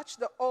cannot touch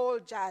the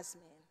old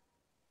Jasmine.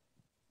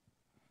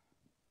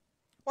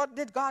 What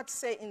did God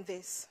say in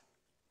this?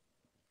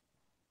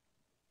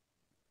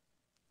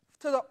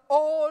 To the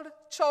old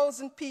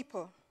chosen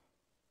people.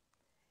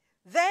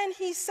 Then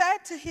he said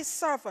to his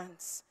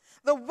servants,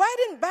 the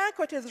wedding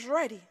banquet is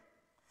ready,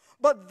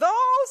 but those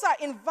I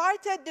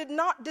invited did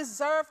not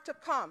deserve to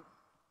come.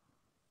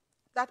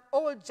 That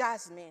old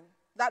Jasmine,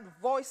 that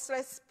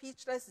voiceless,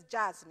 speechless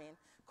Jasmine,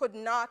 could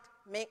not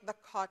make the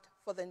cut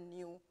for the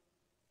new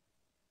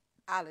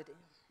Aladdin.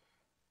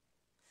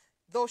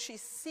 Though she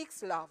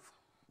seeks love,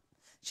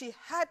 she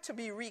had to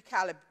be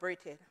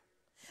recalibrated.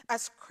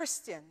 As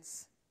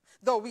Christians,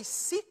 though we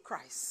seek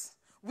Christ,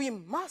 we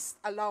must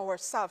allow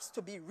ourselves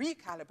to be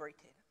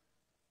recalibrated.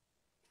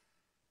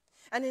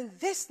 And in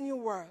this new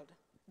world,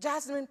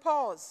 Jasmine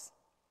paused.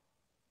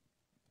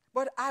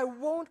 but I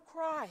won't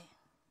cry.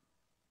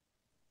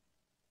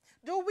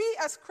 Do we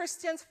as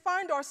Christians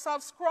find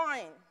ourselves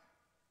crying?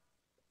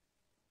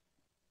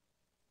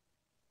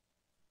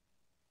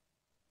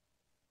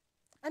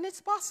 And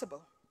it's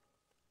possible.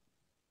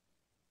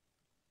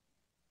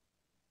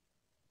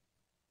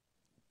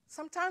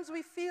 Sometimes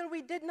we feel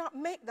we did not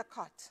make the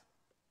cut.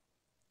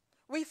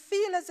 We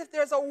feel as if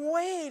there's a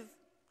wave.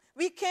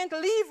 We can't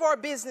leave our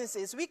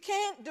businesses. We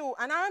can't do,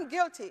 and I'm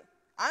guilty.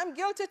 I'm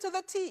guilty to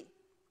the T.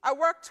 I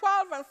work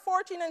 12 and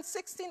 14 and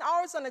 16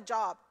 hours on a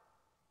job.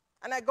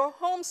 And I go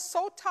home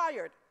so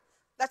tired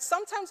that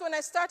sometimes when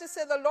I start to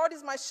say, the Lord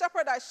is my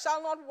shepherd, I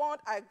shall not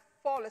want, I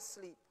fall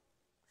asleep.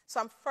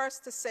 So I'm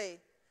first to say,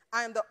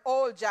 I am the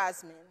old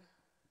Jasmine.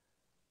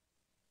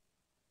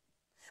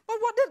 But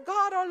what did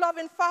God, our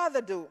loving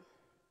Father, do?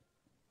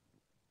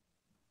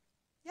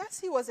 Yes,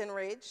 he was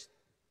enraged.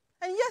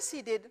 And yes,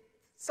 he did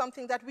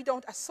something that we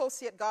don't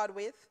associate God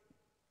with.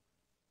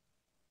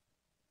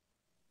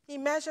 He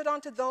measured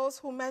unto those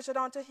who measured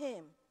unto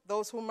him.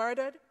 Those who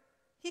murdered,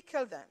 he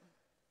killed them.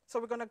 So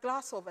we're going to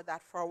gloss over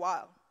that for a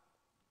while.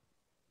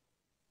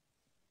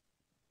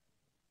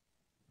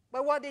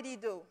 But what did he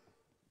do?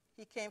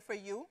 He came for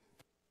you,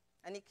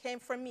 and he came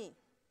for me.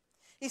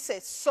 He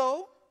said,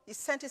 so he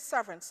sent his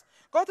servants.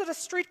 Go to the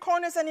street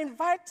corners and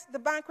invite the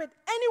banquet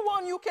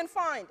anyone you can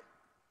find.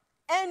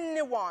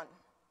 Anyone.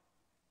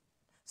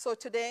 So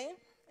today,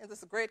 in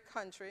this great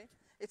country,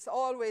 it's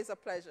always a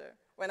pleasure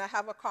when I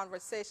have a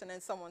conversation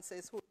and someone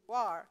says who you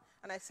are,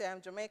 and I say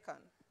I'm Jamaican.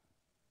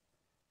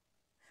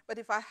 But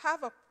if I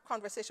have a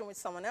conversation with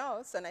someone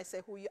else and I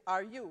say, who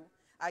are you?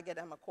 I get,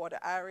 I'm a quarter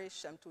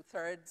Irish, I'm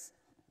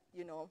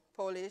 2/3,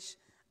 Polish.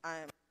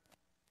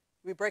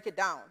 We break it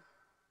down.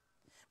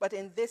 But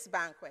in this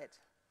banquet,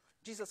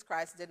 Jesus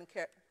Christ didn't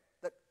care.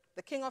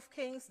 The King of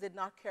Kings did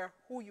not care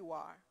who you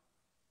are.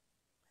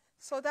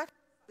 So that's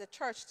the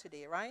church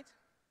today, right?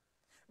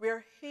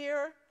 We're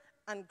here,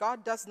 and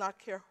God does not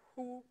care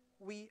who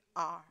we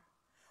are.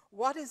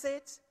 What is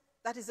it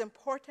that is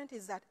important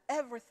is that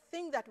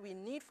everything that we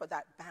need for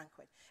that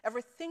banquet,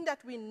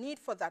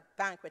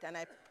 and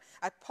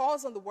I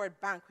pause on the word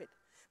banquet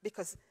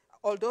because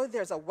although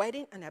there's a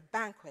wedding and a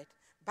banquet,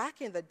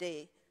 back in the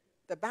day,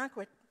 the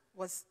banquet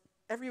was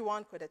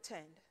everyone could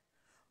attend,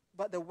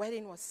 but the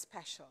wedding was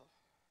special.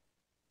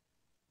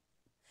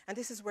 And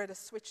this is where the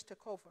switch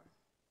took over.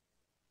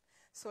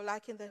 So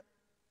like in the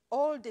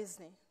old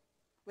Disney,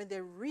 when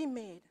they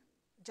remade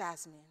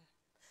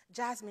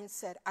Jasmine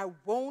said, I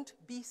won't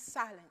be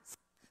silenced.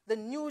 The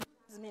new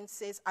Jasmine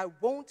says, I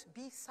won't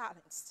be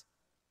silenced.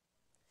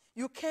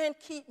 You can't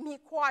keep me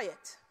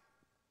quiet.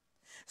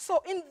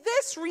 So in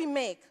this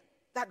remake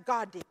that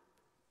God did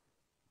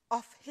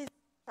of his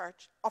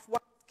church, of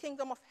what the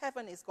kingdom of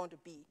heaven is going to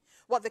be,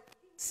 what the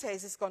king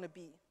says is going to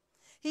be,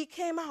 he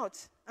came out,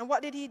 and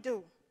what did he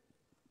do?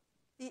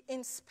 He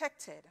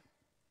inspected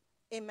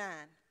a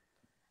man,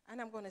 and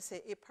I'm going to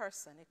say a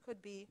person. It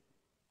could be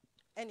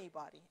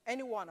anybody,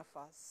 any one of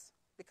us,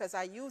 because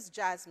I use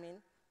Jasmine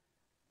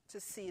to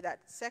see that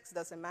sex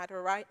doesn't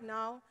matter right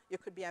now. You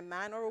could be a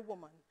man or a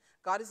woman.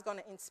 God is going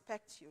to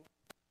inspect you.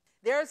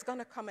 There's going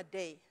to come a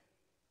day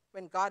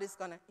when God is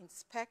going to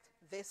inspect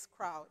this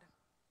crowd.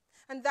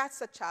 And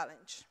that's a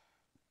challenge.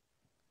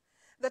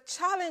 The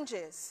challenge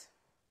is,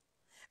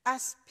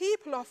 as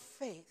people of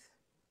faith,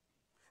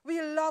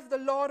 we love the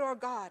Lord our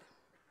God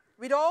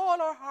with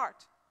all our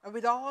heart and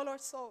with all our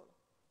soul,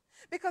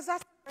 because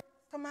that's the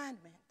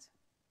commandment.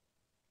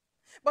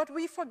 But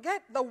we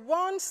forget the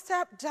one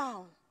step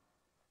down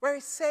where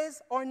it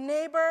says our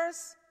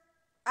neighbors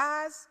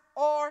as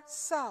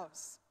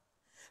ourselves.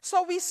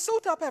 So we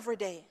suit up every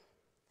day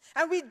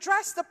and we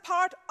dress the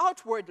part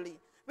outwardly.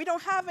 We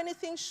don't have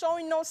anything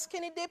showing, no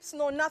skinny dips,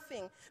 no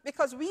nothing,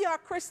 because we are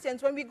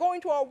Christians. When we go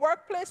into our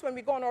workplace, when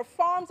we go on our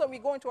farms, when we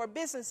go into our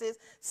businesses,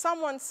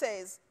 someone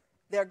says,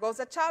 there goes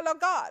a child of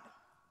God.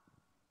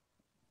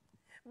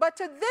 But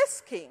to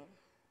this king,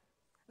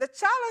 the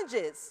challenge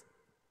is,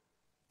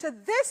 to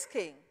this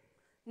king,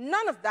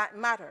 none of that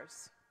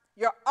matters.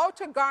 Your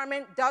outer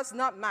garment does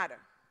not matter.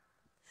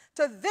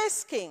 To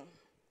this king,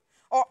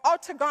 our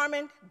outer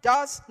garment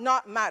does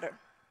not matter.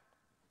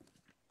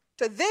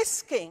 To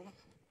this king,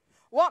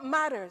 what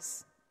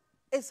matters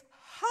is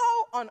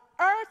how on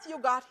earth you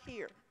got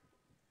here.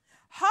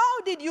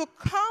 How did you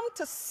come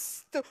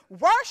to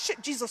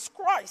worship Jesus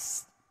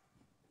Christ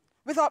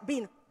without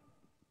being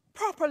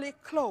properly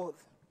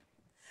clothed?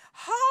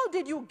 How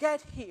did you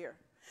get here?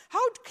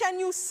 How can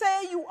you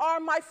say you are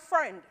my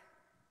friend?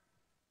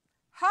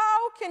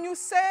 How can you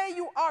say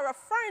you are a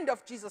friend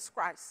of Jesus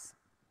Christ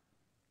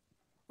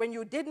when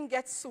you didn't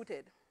get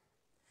suited?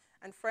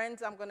 And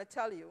friends, I'm going to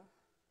tell you,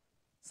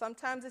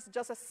 sometimes it's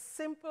just a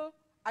simple,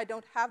 I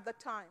don't have the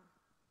time.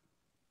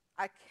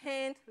 I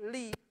can't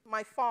leave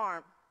my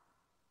farm.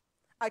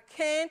 I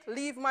can't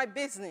leave my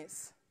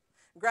business.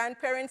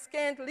 Grandparents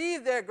can't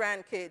leave their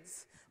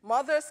grandkids.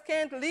 Mothers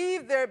can't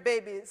leave their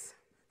babies.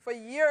 For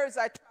years,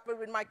 I traveled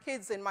with my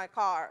kids in my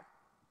car.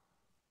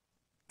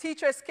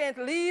 Teachers can't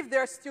leave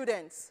their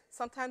students.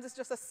 Sometimes it's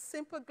just a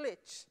simple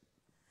glitch.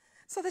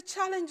 So the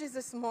challenge is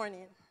this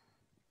morning,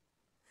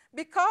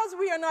 because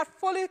we are not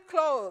fully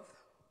clothed,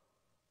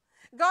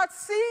 God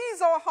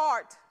sees our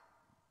heart,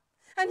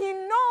 and he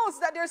knows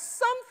that there's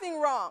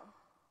something wrong.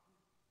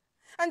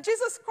 And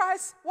Jesus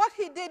Christ, what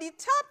he did, he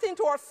tapped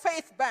into our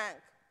faith bank.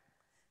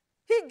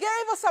 He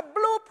gave us a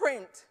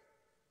blueprint.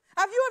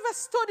 Have you ever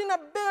stood in a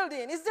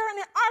building? Is there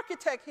any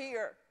architect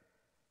here?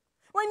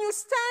 When you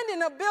stand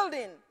in a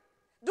building,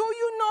 do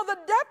you know the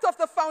depth of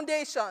the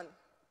foundation?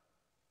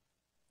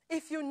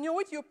 If you knew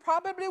it, you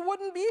probably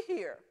wouldn't be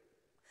here,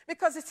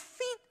 because it's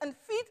feet and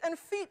feet and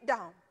feet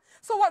down.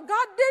 So what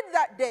God did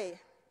that day,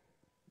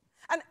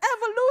 an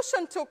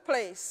evolution took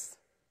place.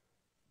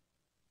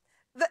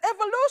 The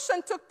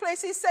evolution took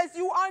place. He says,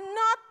 you are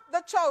not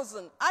the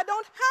chosen. I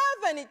don't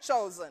have any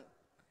chosen.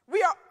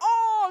 We are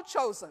all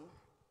chosen.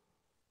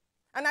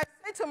 And I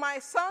say to my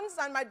sons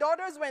and my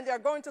daughters when they're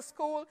going to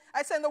school,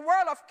 I say, in the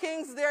world of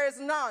kings, there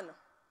is none.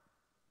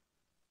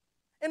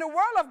 In the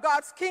world of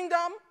God's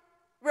kingdom,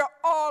 we're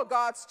all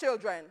God's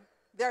children.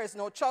 There is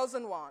no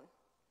chosen one.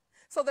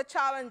 So the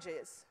challenge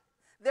is,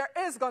 there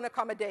is going to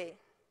come a day,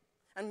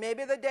 and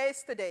maybe the day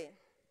is today,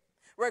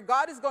 where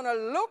God is going to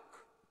look,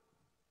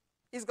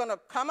 he's going to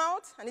come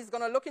out, and he's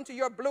going to look into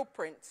your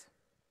blueprint.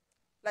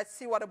 Let's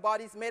see what a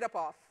body is made up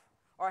of.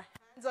 Our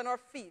hands and our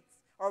feet,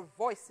 our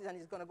voices, and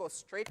he's going to go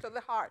straight to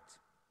the heart.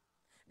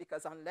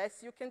 Because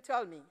unless you can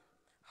tell me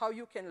how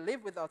you can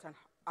live without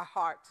a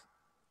heart,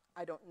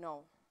 I don't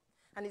know.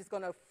 And he's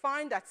going to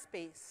find that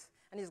space,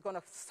 and he's going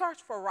to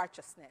search for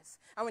righteousness.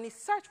 And when he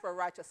searches for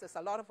righteousness,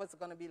 a lot of us are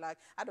going to be like,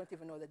 I don't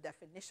even know the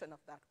definition of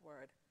that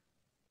word.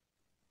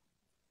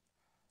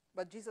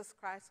 But Jesus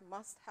Christ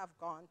must have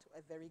gone to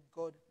a very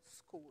good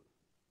school,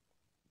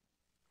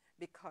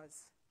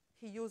 because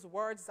he used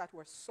words that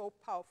were so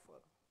powerful.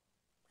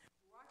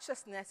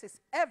 Righteousness is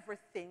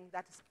everything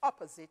that is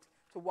opposite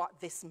to what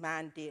this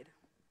man did,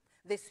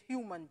 this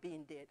human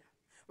being did.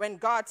 When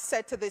God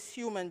said to this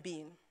human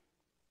being,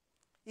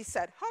 he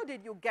said, how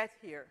did you get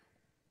here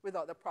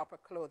without the proper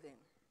clothing?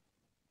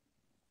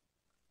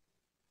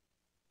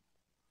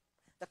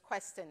 The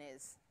question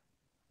is,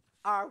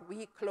 are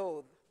we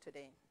clothed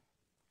today?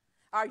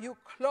 Are you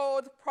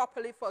clothed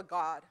properly for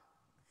God?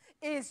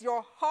 Is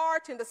your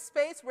heart in the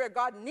space where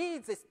God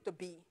needs it to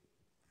be?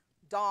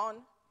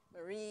 Dawn,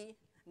 Marie,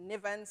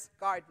 Nivens,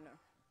 Gardner,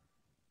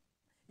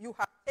 you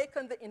have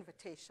taken the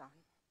invitation.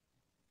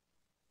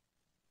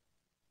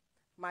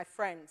 My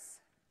friends,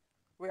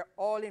 we're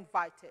all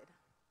invited.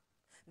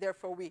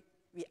 Therefore, we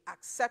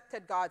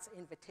accepted God's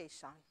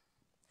invitation.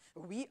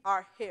 We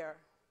are here.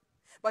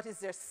 But is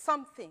there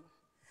something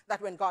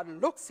that when God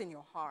looks in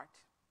your heart,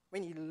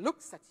 when he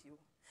looks at you,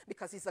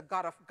 because he's a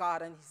God of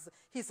God and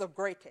he's the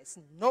greatest,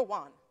 no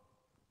one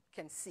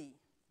can see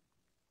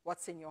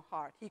what's in your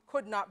heart. He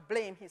could not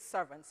blame his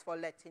servants for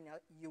letting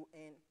you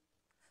in.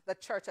 The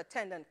church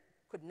attendant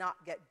could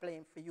not get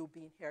blamed for you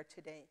being here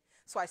today.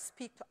 So I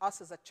speak to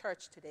us as a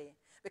church today,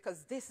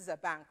 because this is a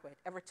banquet.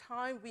 Every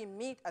time we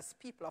meet as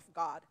people of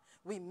God,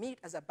 we meet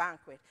as a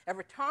banquet.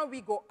 Every time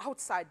we go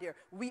outside there,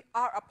 we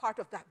are a part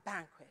of that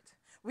banquet.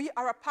 We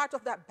are a part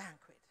of that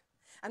banquet.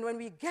 And when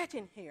we get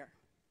in here,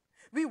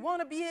 we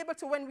want to be able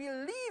to, when we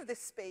leave this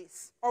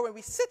space, or when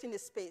we sit in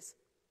this space,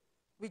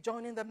 we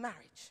join in the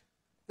marriage,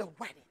 the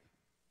wedding.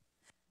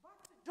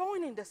 But to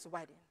join in this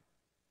wedding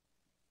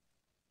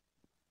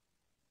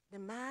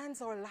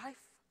demands our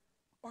life,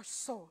 our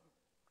soul.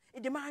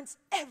 It demands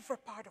every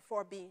part of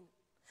our being.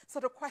 So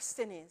the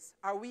question is,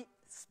 are we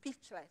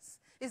speechless?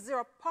 Is there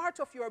a part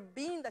of your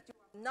being that you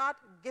have not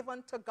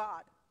given to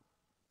God?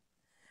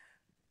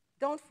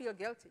 Don't feel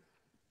guilty.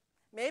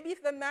 Maybe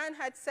if the man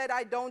had said,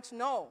 I don't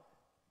know,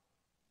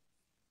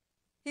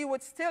 he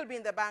would still be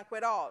in the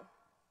banquet hall.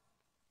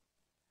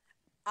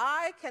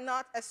 I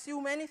cannot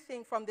assume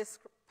anything from this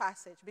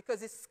passage,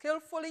 because it's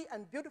skillfully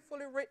and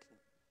beautifully written.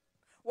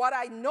 What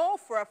I know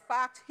for a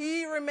fact,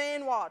 he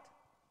remained what?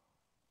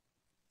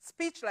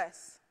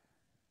 Speechless.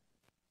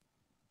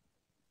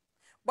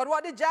 But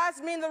what did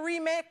Jasmine, the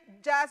remake,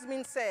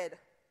 Jasmine said?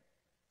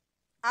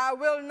 I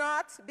will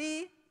not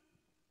be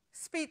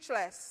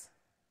speechless.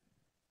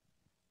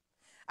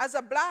 As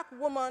a black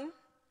woman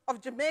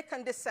of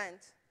Jamaican descent,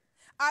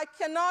 I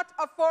cannot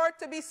afford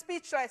to be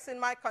speechless in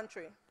my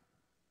country.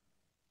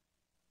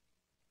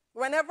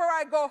 Whenever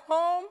I go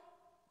home,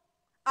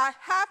 I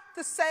have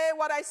to say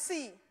what I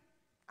see.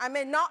 I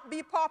may not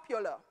be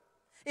popular.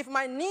 If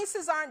my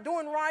nieces aren't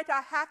doing right,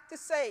 I have to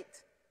say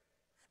it.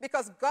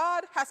 Because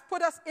God has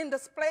put us in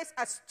this place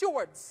as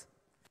stewards.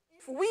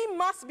 If we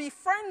must be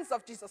friends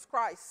of Jesus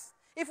Christ,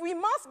 if we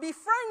must be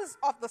friends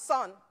of the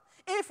Son,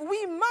 if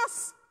we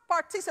must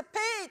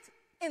participate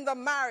in the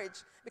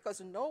marriage,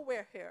 because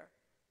nowhere here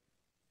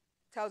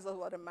tells us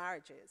what a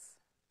marriage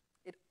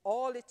is.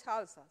 All it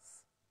tells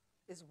us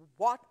is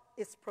what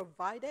is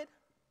provided.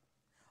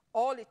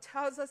 All it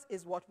tells us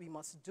is what we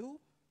must do.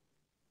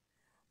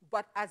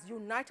 But as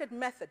United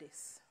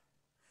Methodists,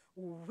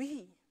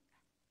 we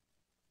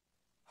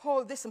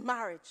hold this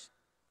marriage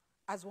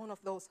as one of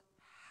those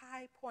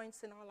high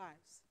points in our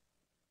lives.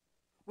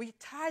 We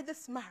tie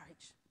this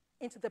marriage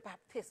into the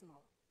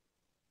baptismal.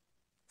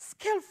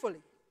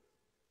 Skillfully.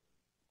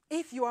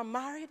 If you are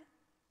married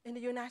in the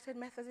United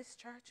Methodist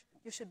Church,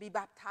 you should be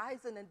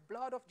baptized in the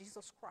blood of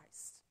Jesus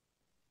Christ.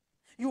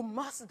 You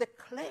must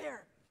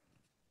declare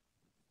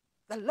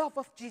the love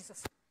of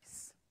Jesus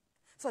Christ.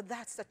 So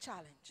that's the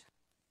challenge.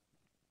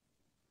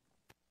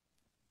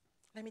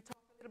 Let me talk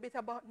a little bit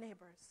about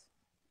neighbors.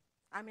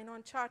 I'm in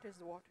uncharted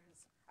waters.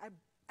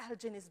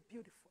 Elgin is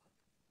beautiful.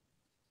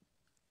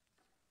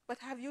 But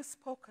have you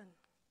spoken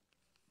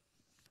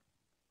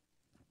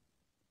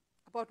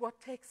about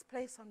what takes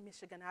place on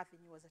Michigan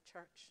Avenue as a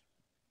church?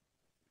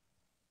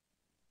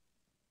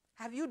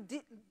 Have you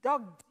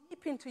dug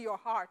deep into your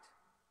heart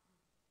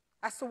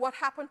as to what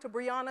happened to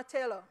Breonna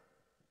Taylor?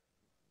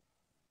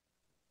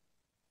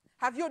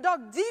 Have you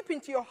dug deep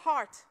into your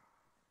heart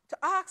to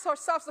ask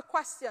ourselves the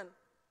question,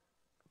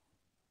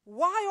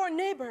 why our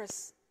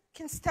neighbors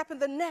can step in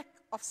the neck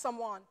of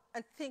someone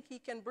and think he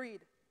can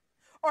breathe?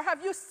 Or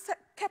have you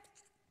kept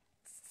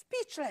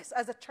speechless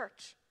as a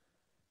church?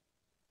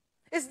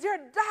 Is there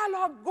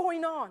dialogue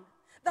going on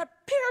that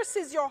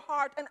pierces your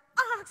heart and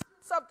asks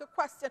yourself the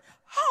question,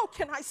 how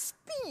can I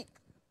speak?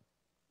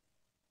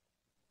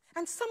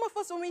 And some of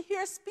us, when we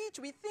hear speech,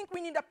 we think we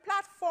need a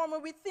platform,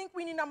 or we think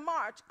we need a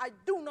march. I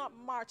do not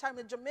march. I'm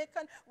a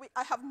Jamaican.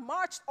 I have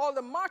marched all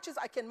the marches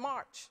I can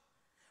march.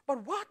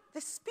 But what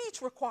this speech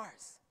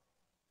requires,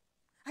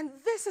 and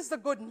this is the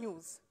good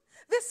news,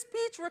 this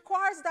speech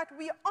requires that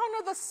we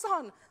honor the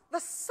Son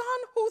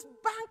whose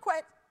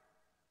banquet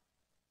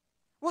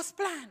was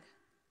planned.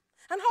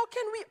 And how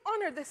can we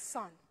honor this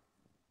Son?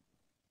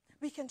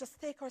 We can just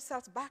take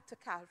ourselves back to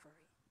Calvary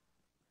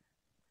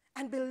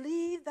and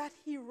believe that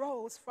he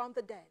rose from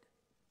the dead.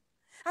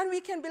 And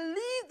we can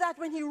believe that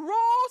when he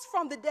rose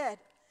from the dead,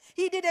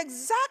 he did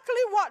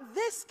exactly what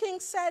this king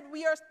said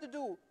we are to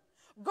do.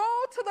 Go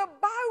to the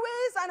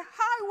byways and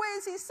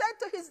highways, he said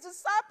to his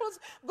disciples,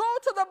 go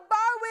to the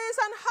byways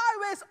and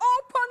highways,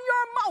 open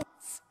your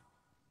mouths.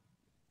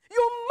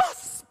 You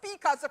must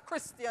speak as a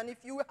Christian if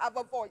you have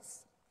a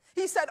voice.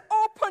 He said,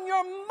 open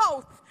your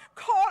mouth,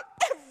 call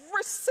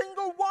every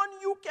single one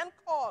you can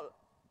call.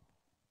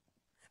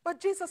 But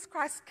Jesus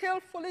Christ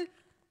skillfully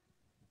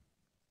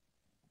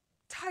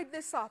tied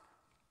this up.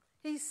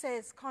 He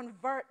says,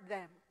 convert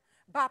them,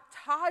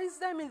 baptize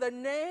them in the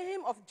name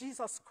of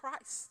Jesus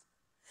Christ.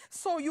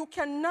 So you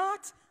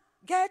cannot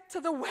get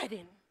to the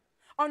wedding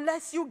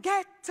unless you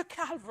get to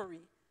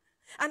Calvary.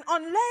 And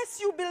unless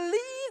you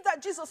believe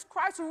that Jesus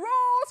Christ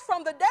rose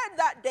from the dead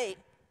that day.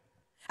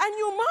 And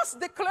you must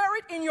declare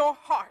it in your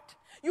heart.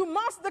 You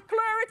must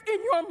declare it in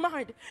your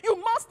mind. You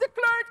must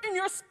declare it in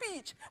your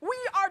speech. We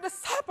are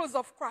disciples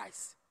of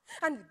Christ.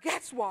 And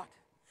guess what?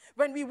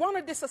 When we want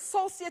to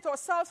disassociate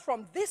ourselves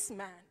from this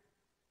man,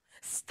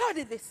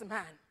 study this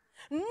man,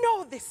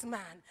 know this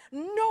man,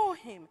 know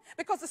him.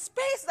 Because the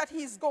space that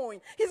he's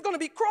going to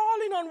be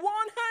crawling on one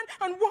hand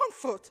and one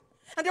foot.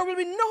 And there will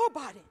be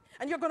nobody.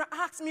 And you're going to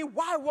ask me,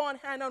 why one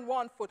hand and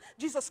one foot?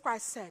 Jesus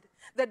Christ said,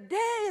 the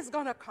day is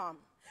going to come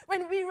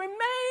when we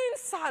remain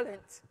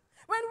silent,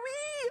 when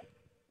we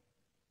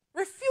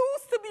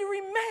refuse to be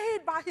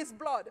remade by his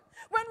blood,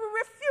 when we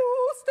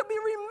refuse to be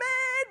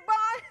remade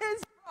by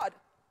his blood,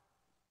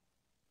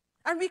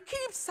 and we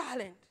keep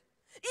silent.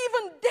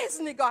 Even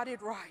Disney got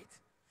it right.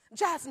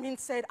 Jasmine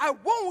said, I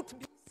won't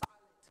be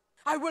silent.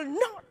 I will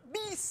not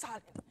be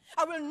silent.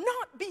 I will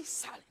not be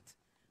silent.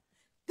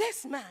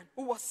 This man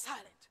who was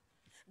silent,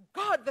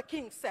 God the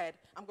King said,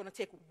 I'm going to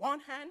take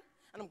one hand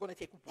and I'm going to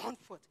take one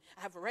foot.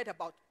 I have read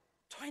about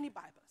 20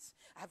 Bibles.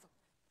 I have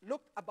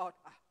looked about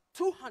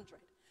 200.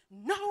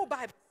 No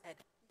Bible said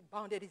he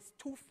bounded his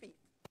 2 feet.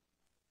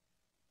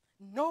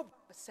 No Bible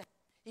said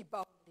he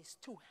bounded his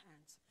 2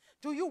 hands.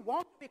 Do you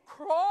want to be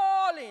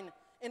crawling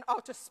in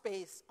outer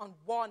space on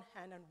one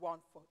hand and one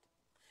foot?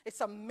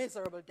 It's a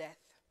miserable death.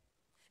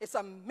 It's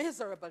a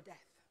miserable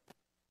death.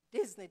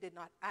 Disney did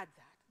not add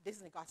that.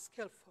 Disney got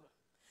skillful.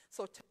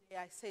 So today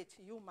I say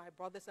to you, my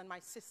brothers and my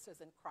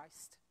sisters in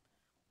Christ,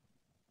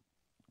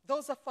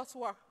 those of us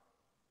who are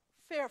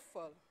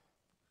fearful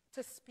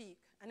to speak,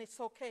 and it's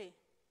okay.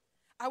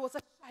 I was a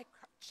shy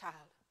child.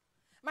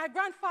 My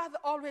grandfather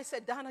always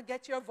said, Donna,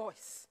 get your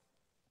voice.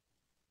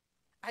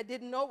 I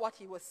didn't know what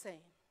he was saying.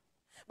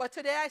 But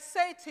today I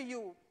say to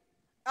you,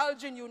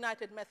 Elgin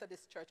United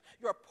Methodist Church,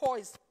 you're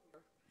poised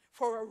here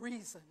for a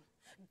reason.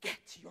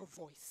 Get your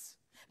voice.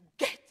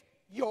 Get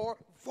your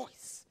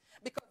voice.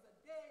 Because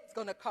the day is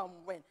going to come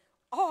when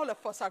all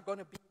of us are going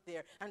to be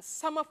there. And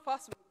some of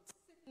us will be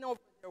sitting over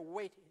there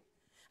waiting.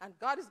 And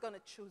God is going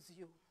to choose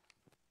you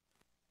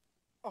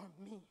or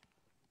me.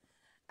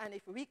 And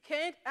if we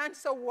can't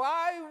answer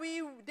why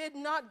we did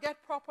not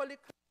get properly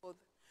clothed,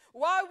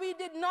 why we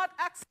did not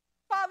accept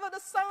Father, the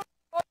Son, and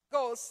the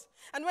Holy Ghost,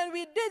 and when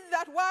we did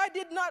that, why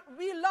did not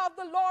we love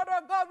the Lord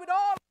our God with all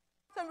our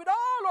heart and with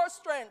all our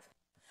strength?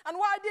 And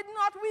why did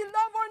not we love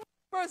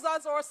our neighbors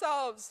as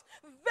ourselves?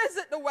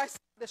 Visit the west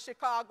of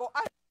Chicago.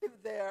 I live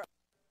there.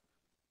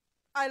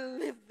 I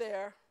live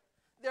there.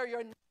 They're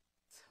your neighbors.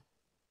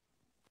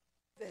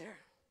 There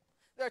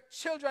are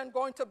children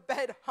going to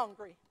bed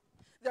hungry.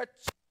 There are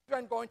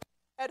children going to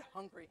bed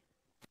hungry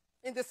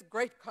in this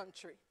great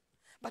country.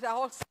 But I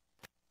also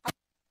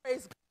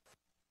praise God.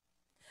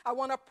 I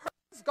want to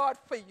praise God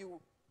for you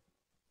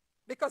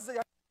because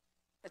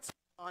it's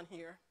on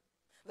here,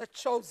 the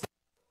chosen.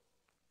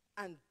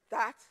 And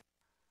that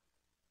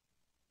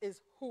is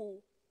who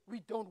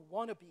we don't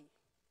want to be.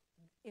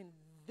 In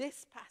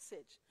this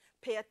passage,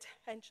 pay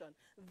attention.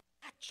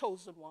 That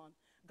chosen one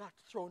got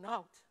thrown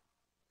out.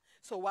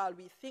 So while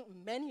we think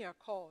many are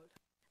called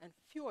and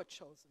few are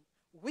chosen,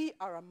 we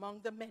are among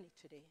the many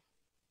today.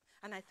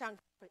 And I thank God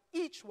for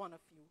each one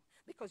of you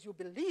because you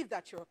believe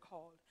that you're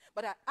called.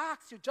 But I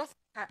ask you, just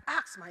like I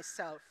ask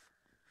myself,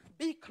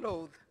 be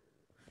clothed.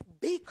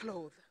 Be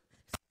clothed.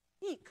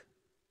 Speak.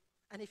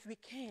 And if we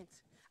can't,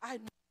 I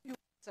know you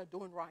guys are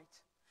doing right.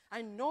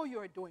 I know you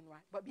are doing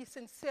right, but be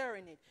sincere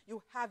in it.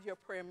 You have your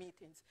prayer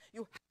meetings.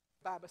 You have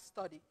Bible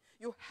study.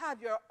 You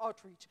have your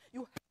outreach.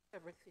 You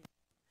have everything.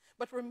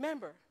 But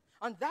remember,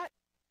 on that,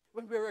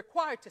 when we're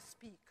required to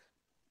speak,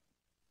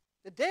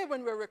 the day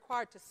when we're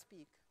required to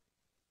speak,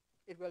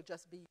 it will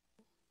just be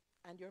you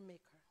and your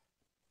Maker.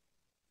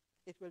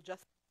 It will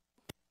just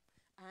be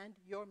you and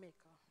your Maker.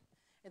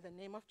 In the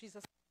name of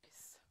Jesus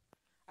Christ,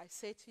 I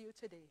say to you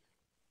today,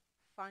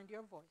 find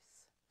your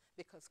voice,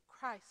 because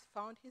Christ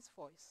found his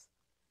voice.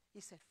 He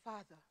said,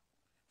 Father,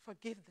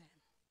 forgive them,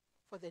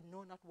 for they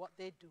know not what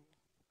they do.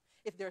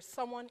 If there's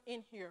someone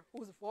in here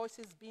whose voice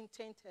is being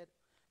tainted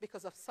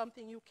because of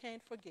something you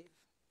can't forgive,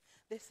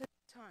 this is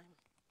the time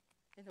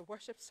in the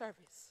worship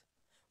service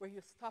where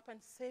you stop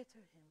and say to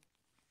him,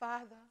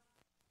 Father,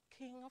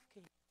 King of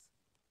Kings,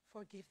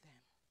 forgive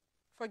them.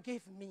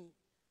 Forgive me.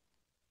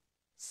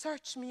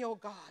 Search me, O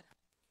God,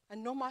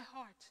 and know my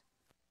heart.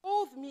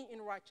 Clothe me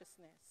in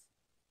righteousness.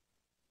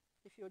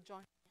 If you'll join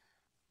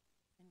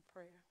me in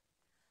prayer.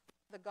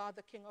 The God,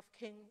 the King of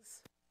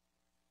Kings,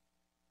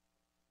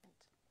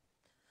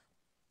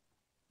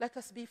 let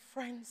us be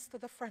friends to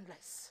the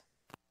friendless.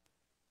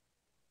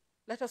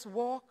 Let us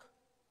walk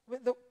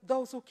with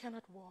those who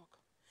cannot walk.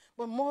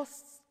 But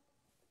most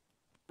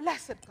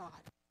blessed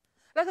God,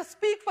 let us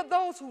speak for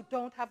those who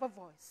don't have a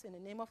voice. In the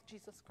name of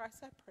Jesus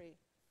Christ, I pray.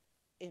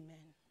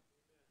 Amen.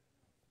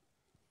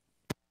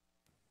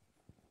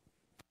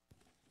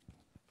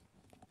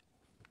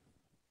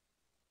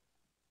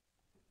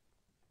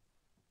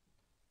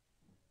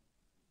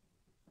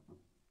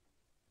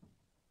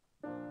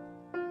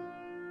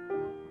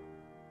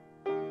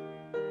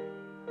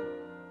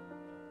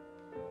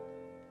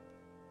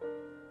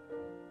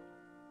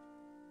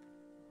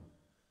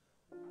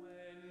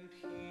 When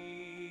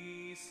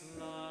peace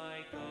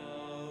like a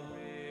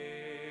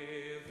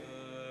river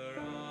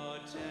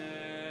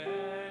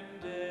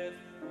attended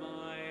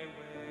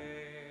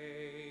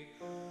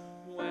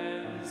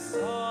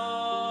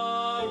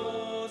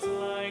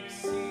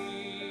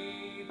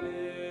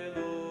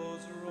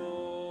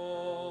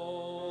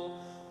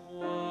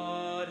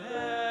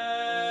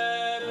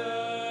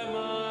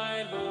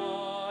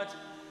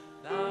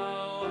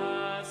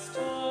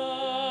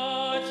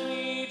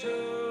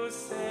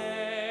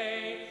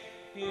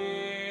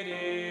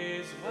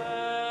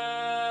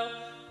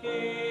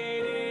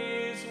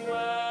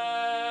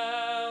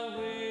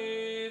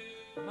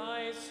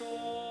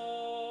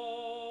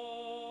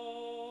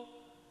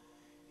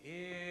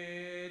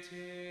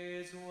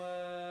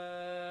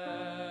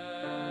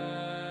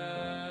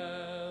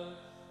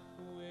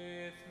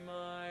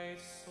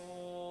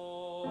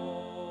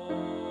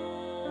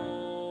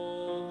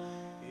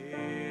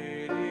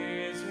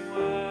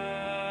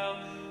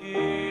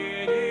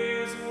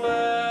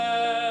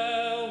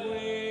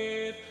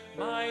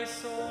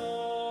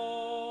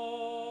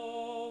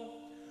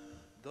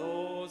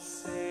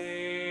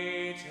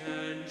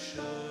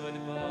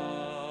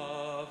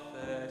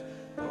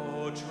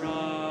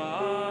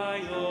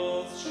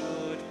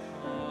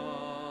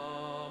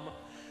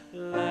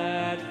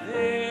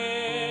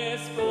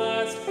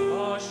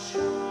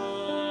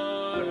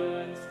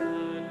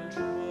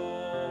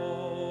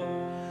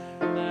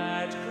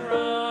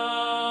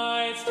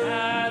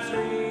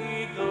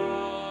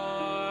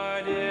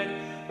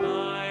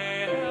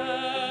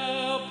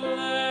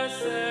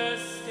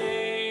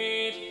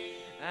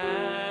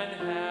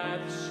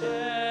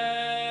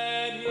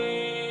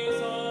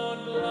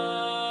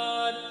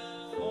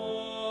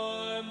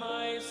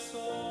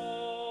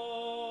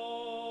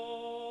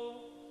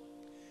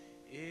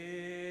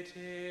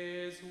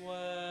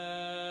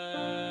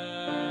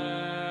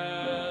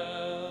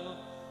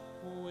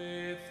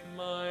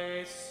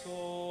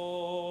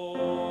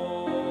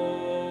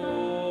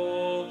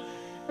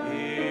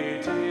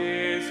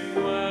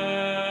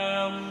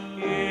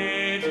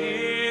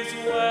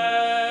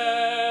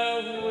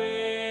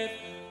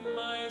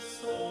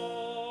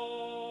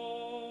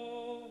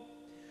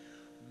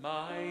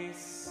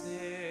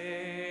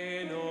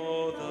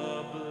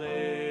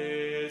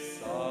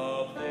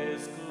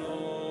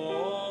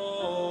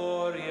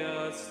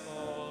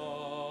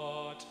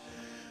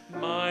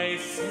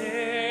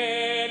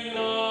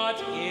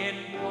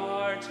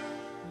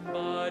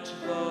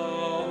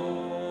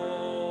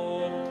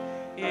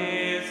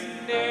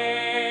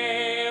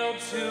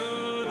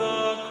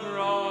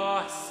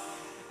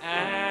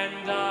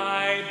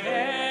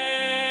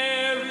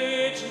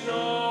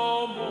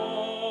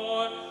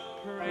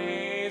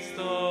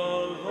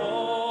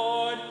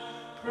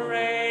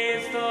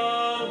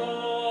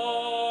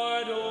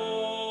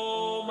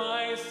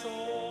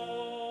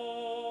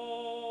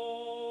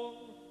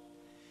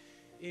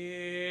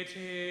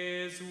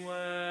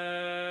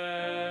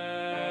well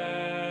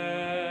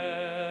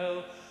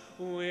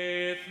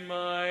with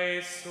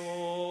my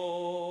soul.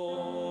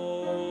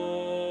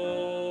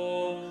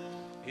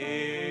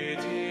 It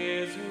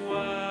is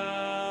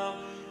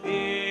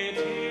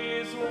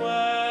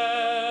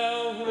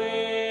well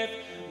with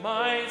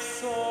my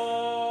soul.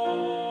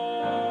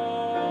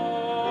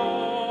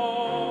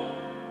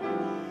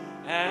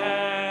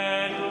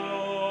 And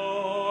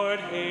Lord,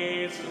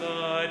 haste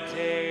the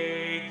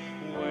day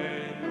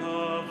when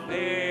the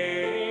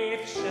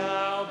faith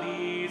shall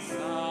be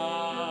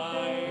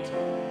sight.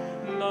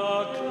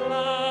 The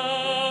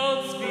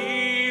clouds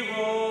be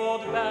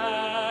rolled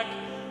back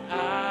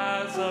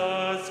as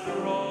a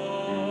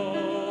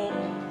scroll.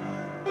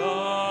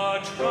 The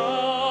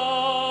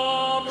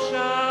trump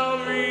shall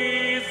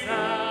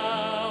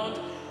resound,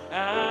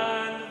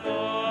 and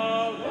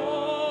the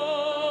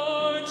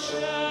Lord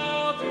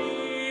shall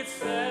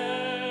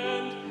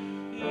descend.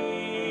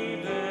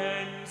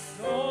 Even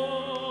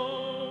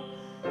so,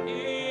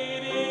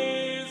 it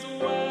is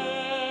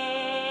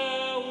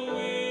well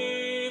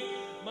with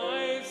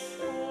my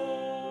soul.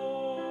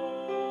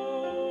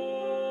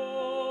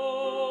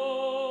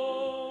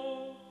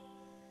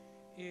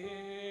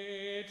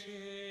 It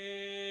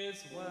is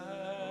well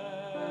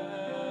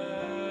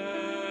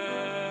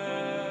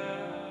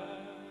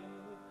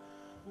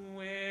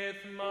with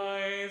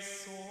my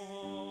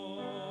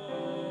soul.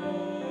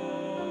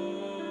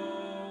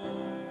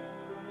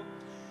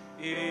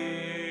 It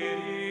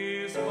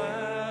is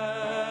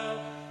well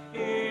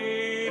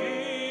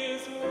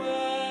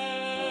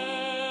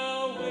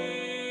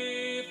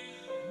with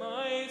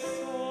my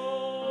soul.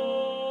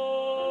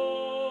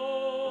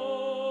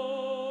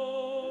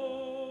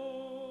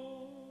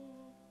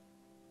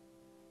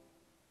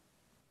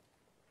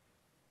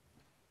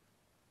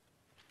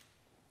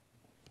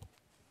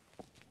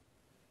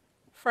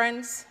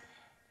 Friends,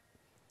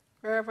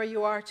 wherever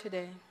you are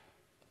today,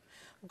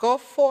 go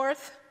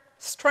forth,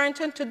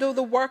 strengthened to do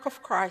the work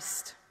of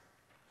Christ,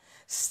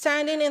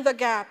 standing in the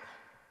gap,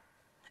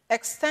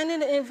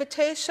 extending an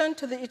invitation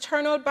to the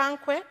eternal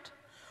banquet,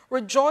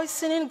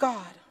 rejoicing in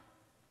God.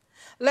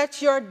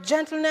 Let your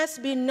gentleness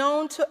be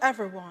known to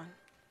everyone,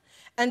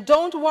 and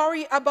don't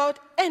worry about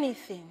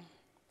anything.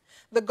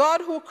 The God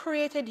who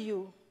created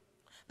you,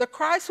 the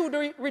Christ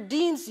who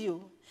redeems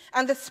you,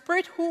 and the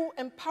Spirit who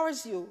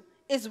empowers you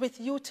is with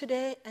you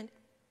today and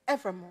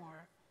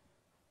evermore.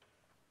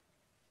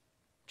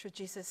 Through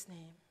Jesus'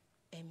 name,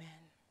 amen.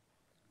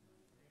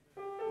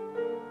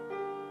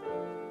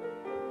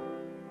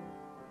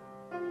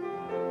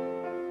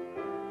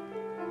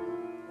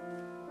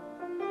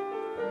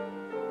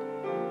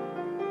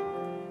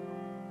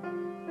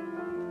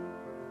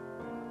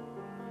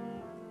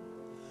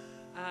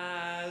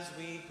 As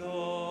we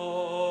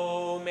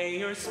go, may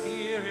your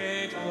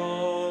Spirit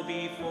go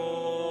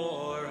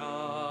before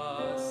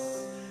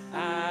us.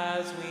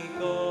 As we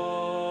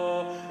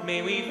go,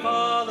 may we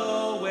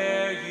follow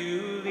where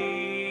you lead.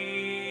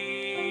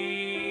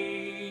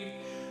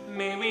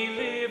 May we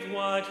live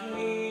what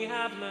we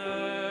have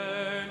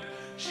learned,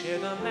 share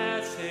the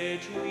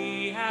message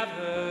we have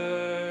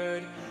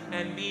heard,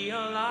 and be a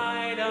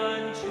light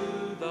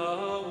unto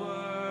the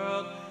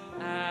world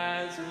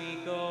as we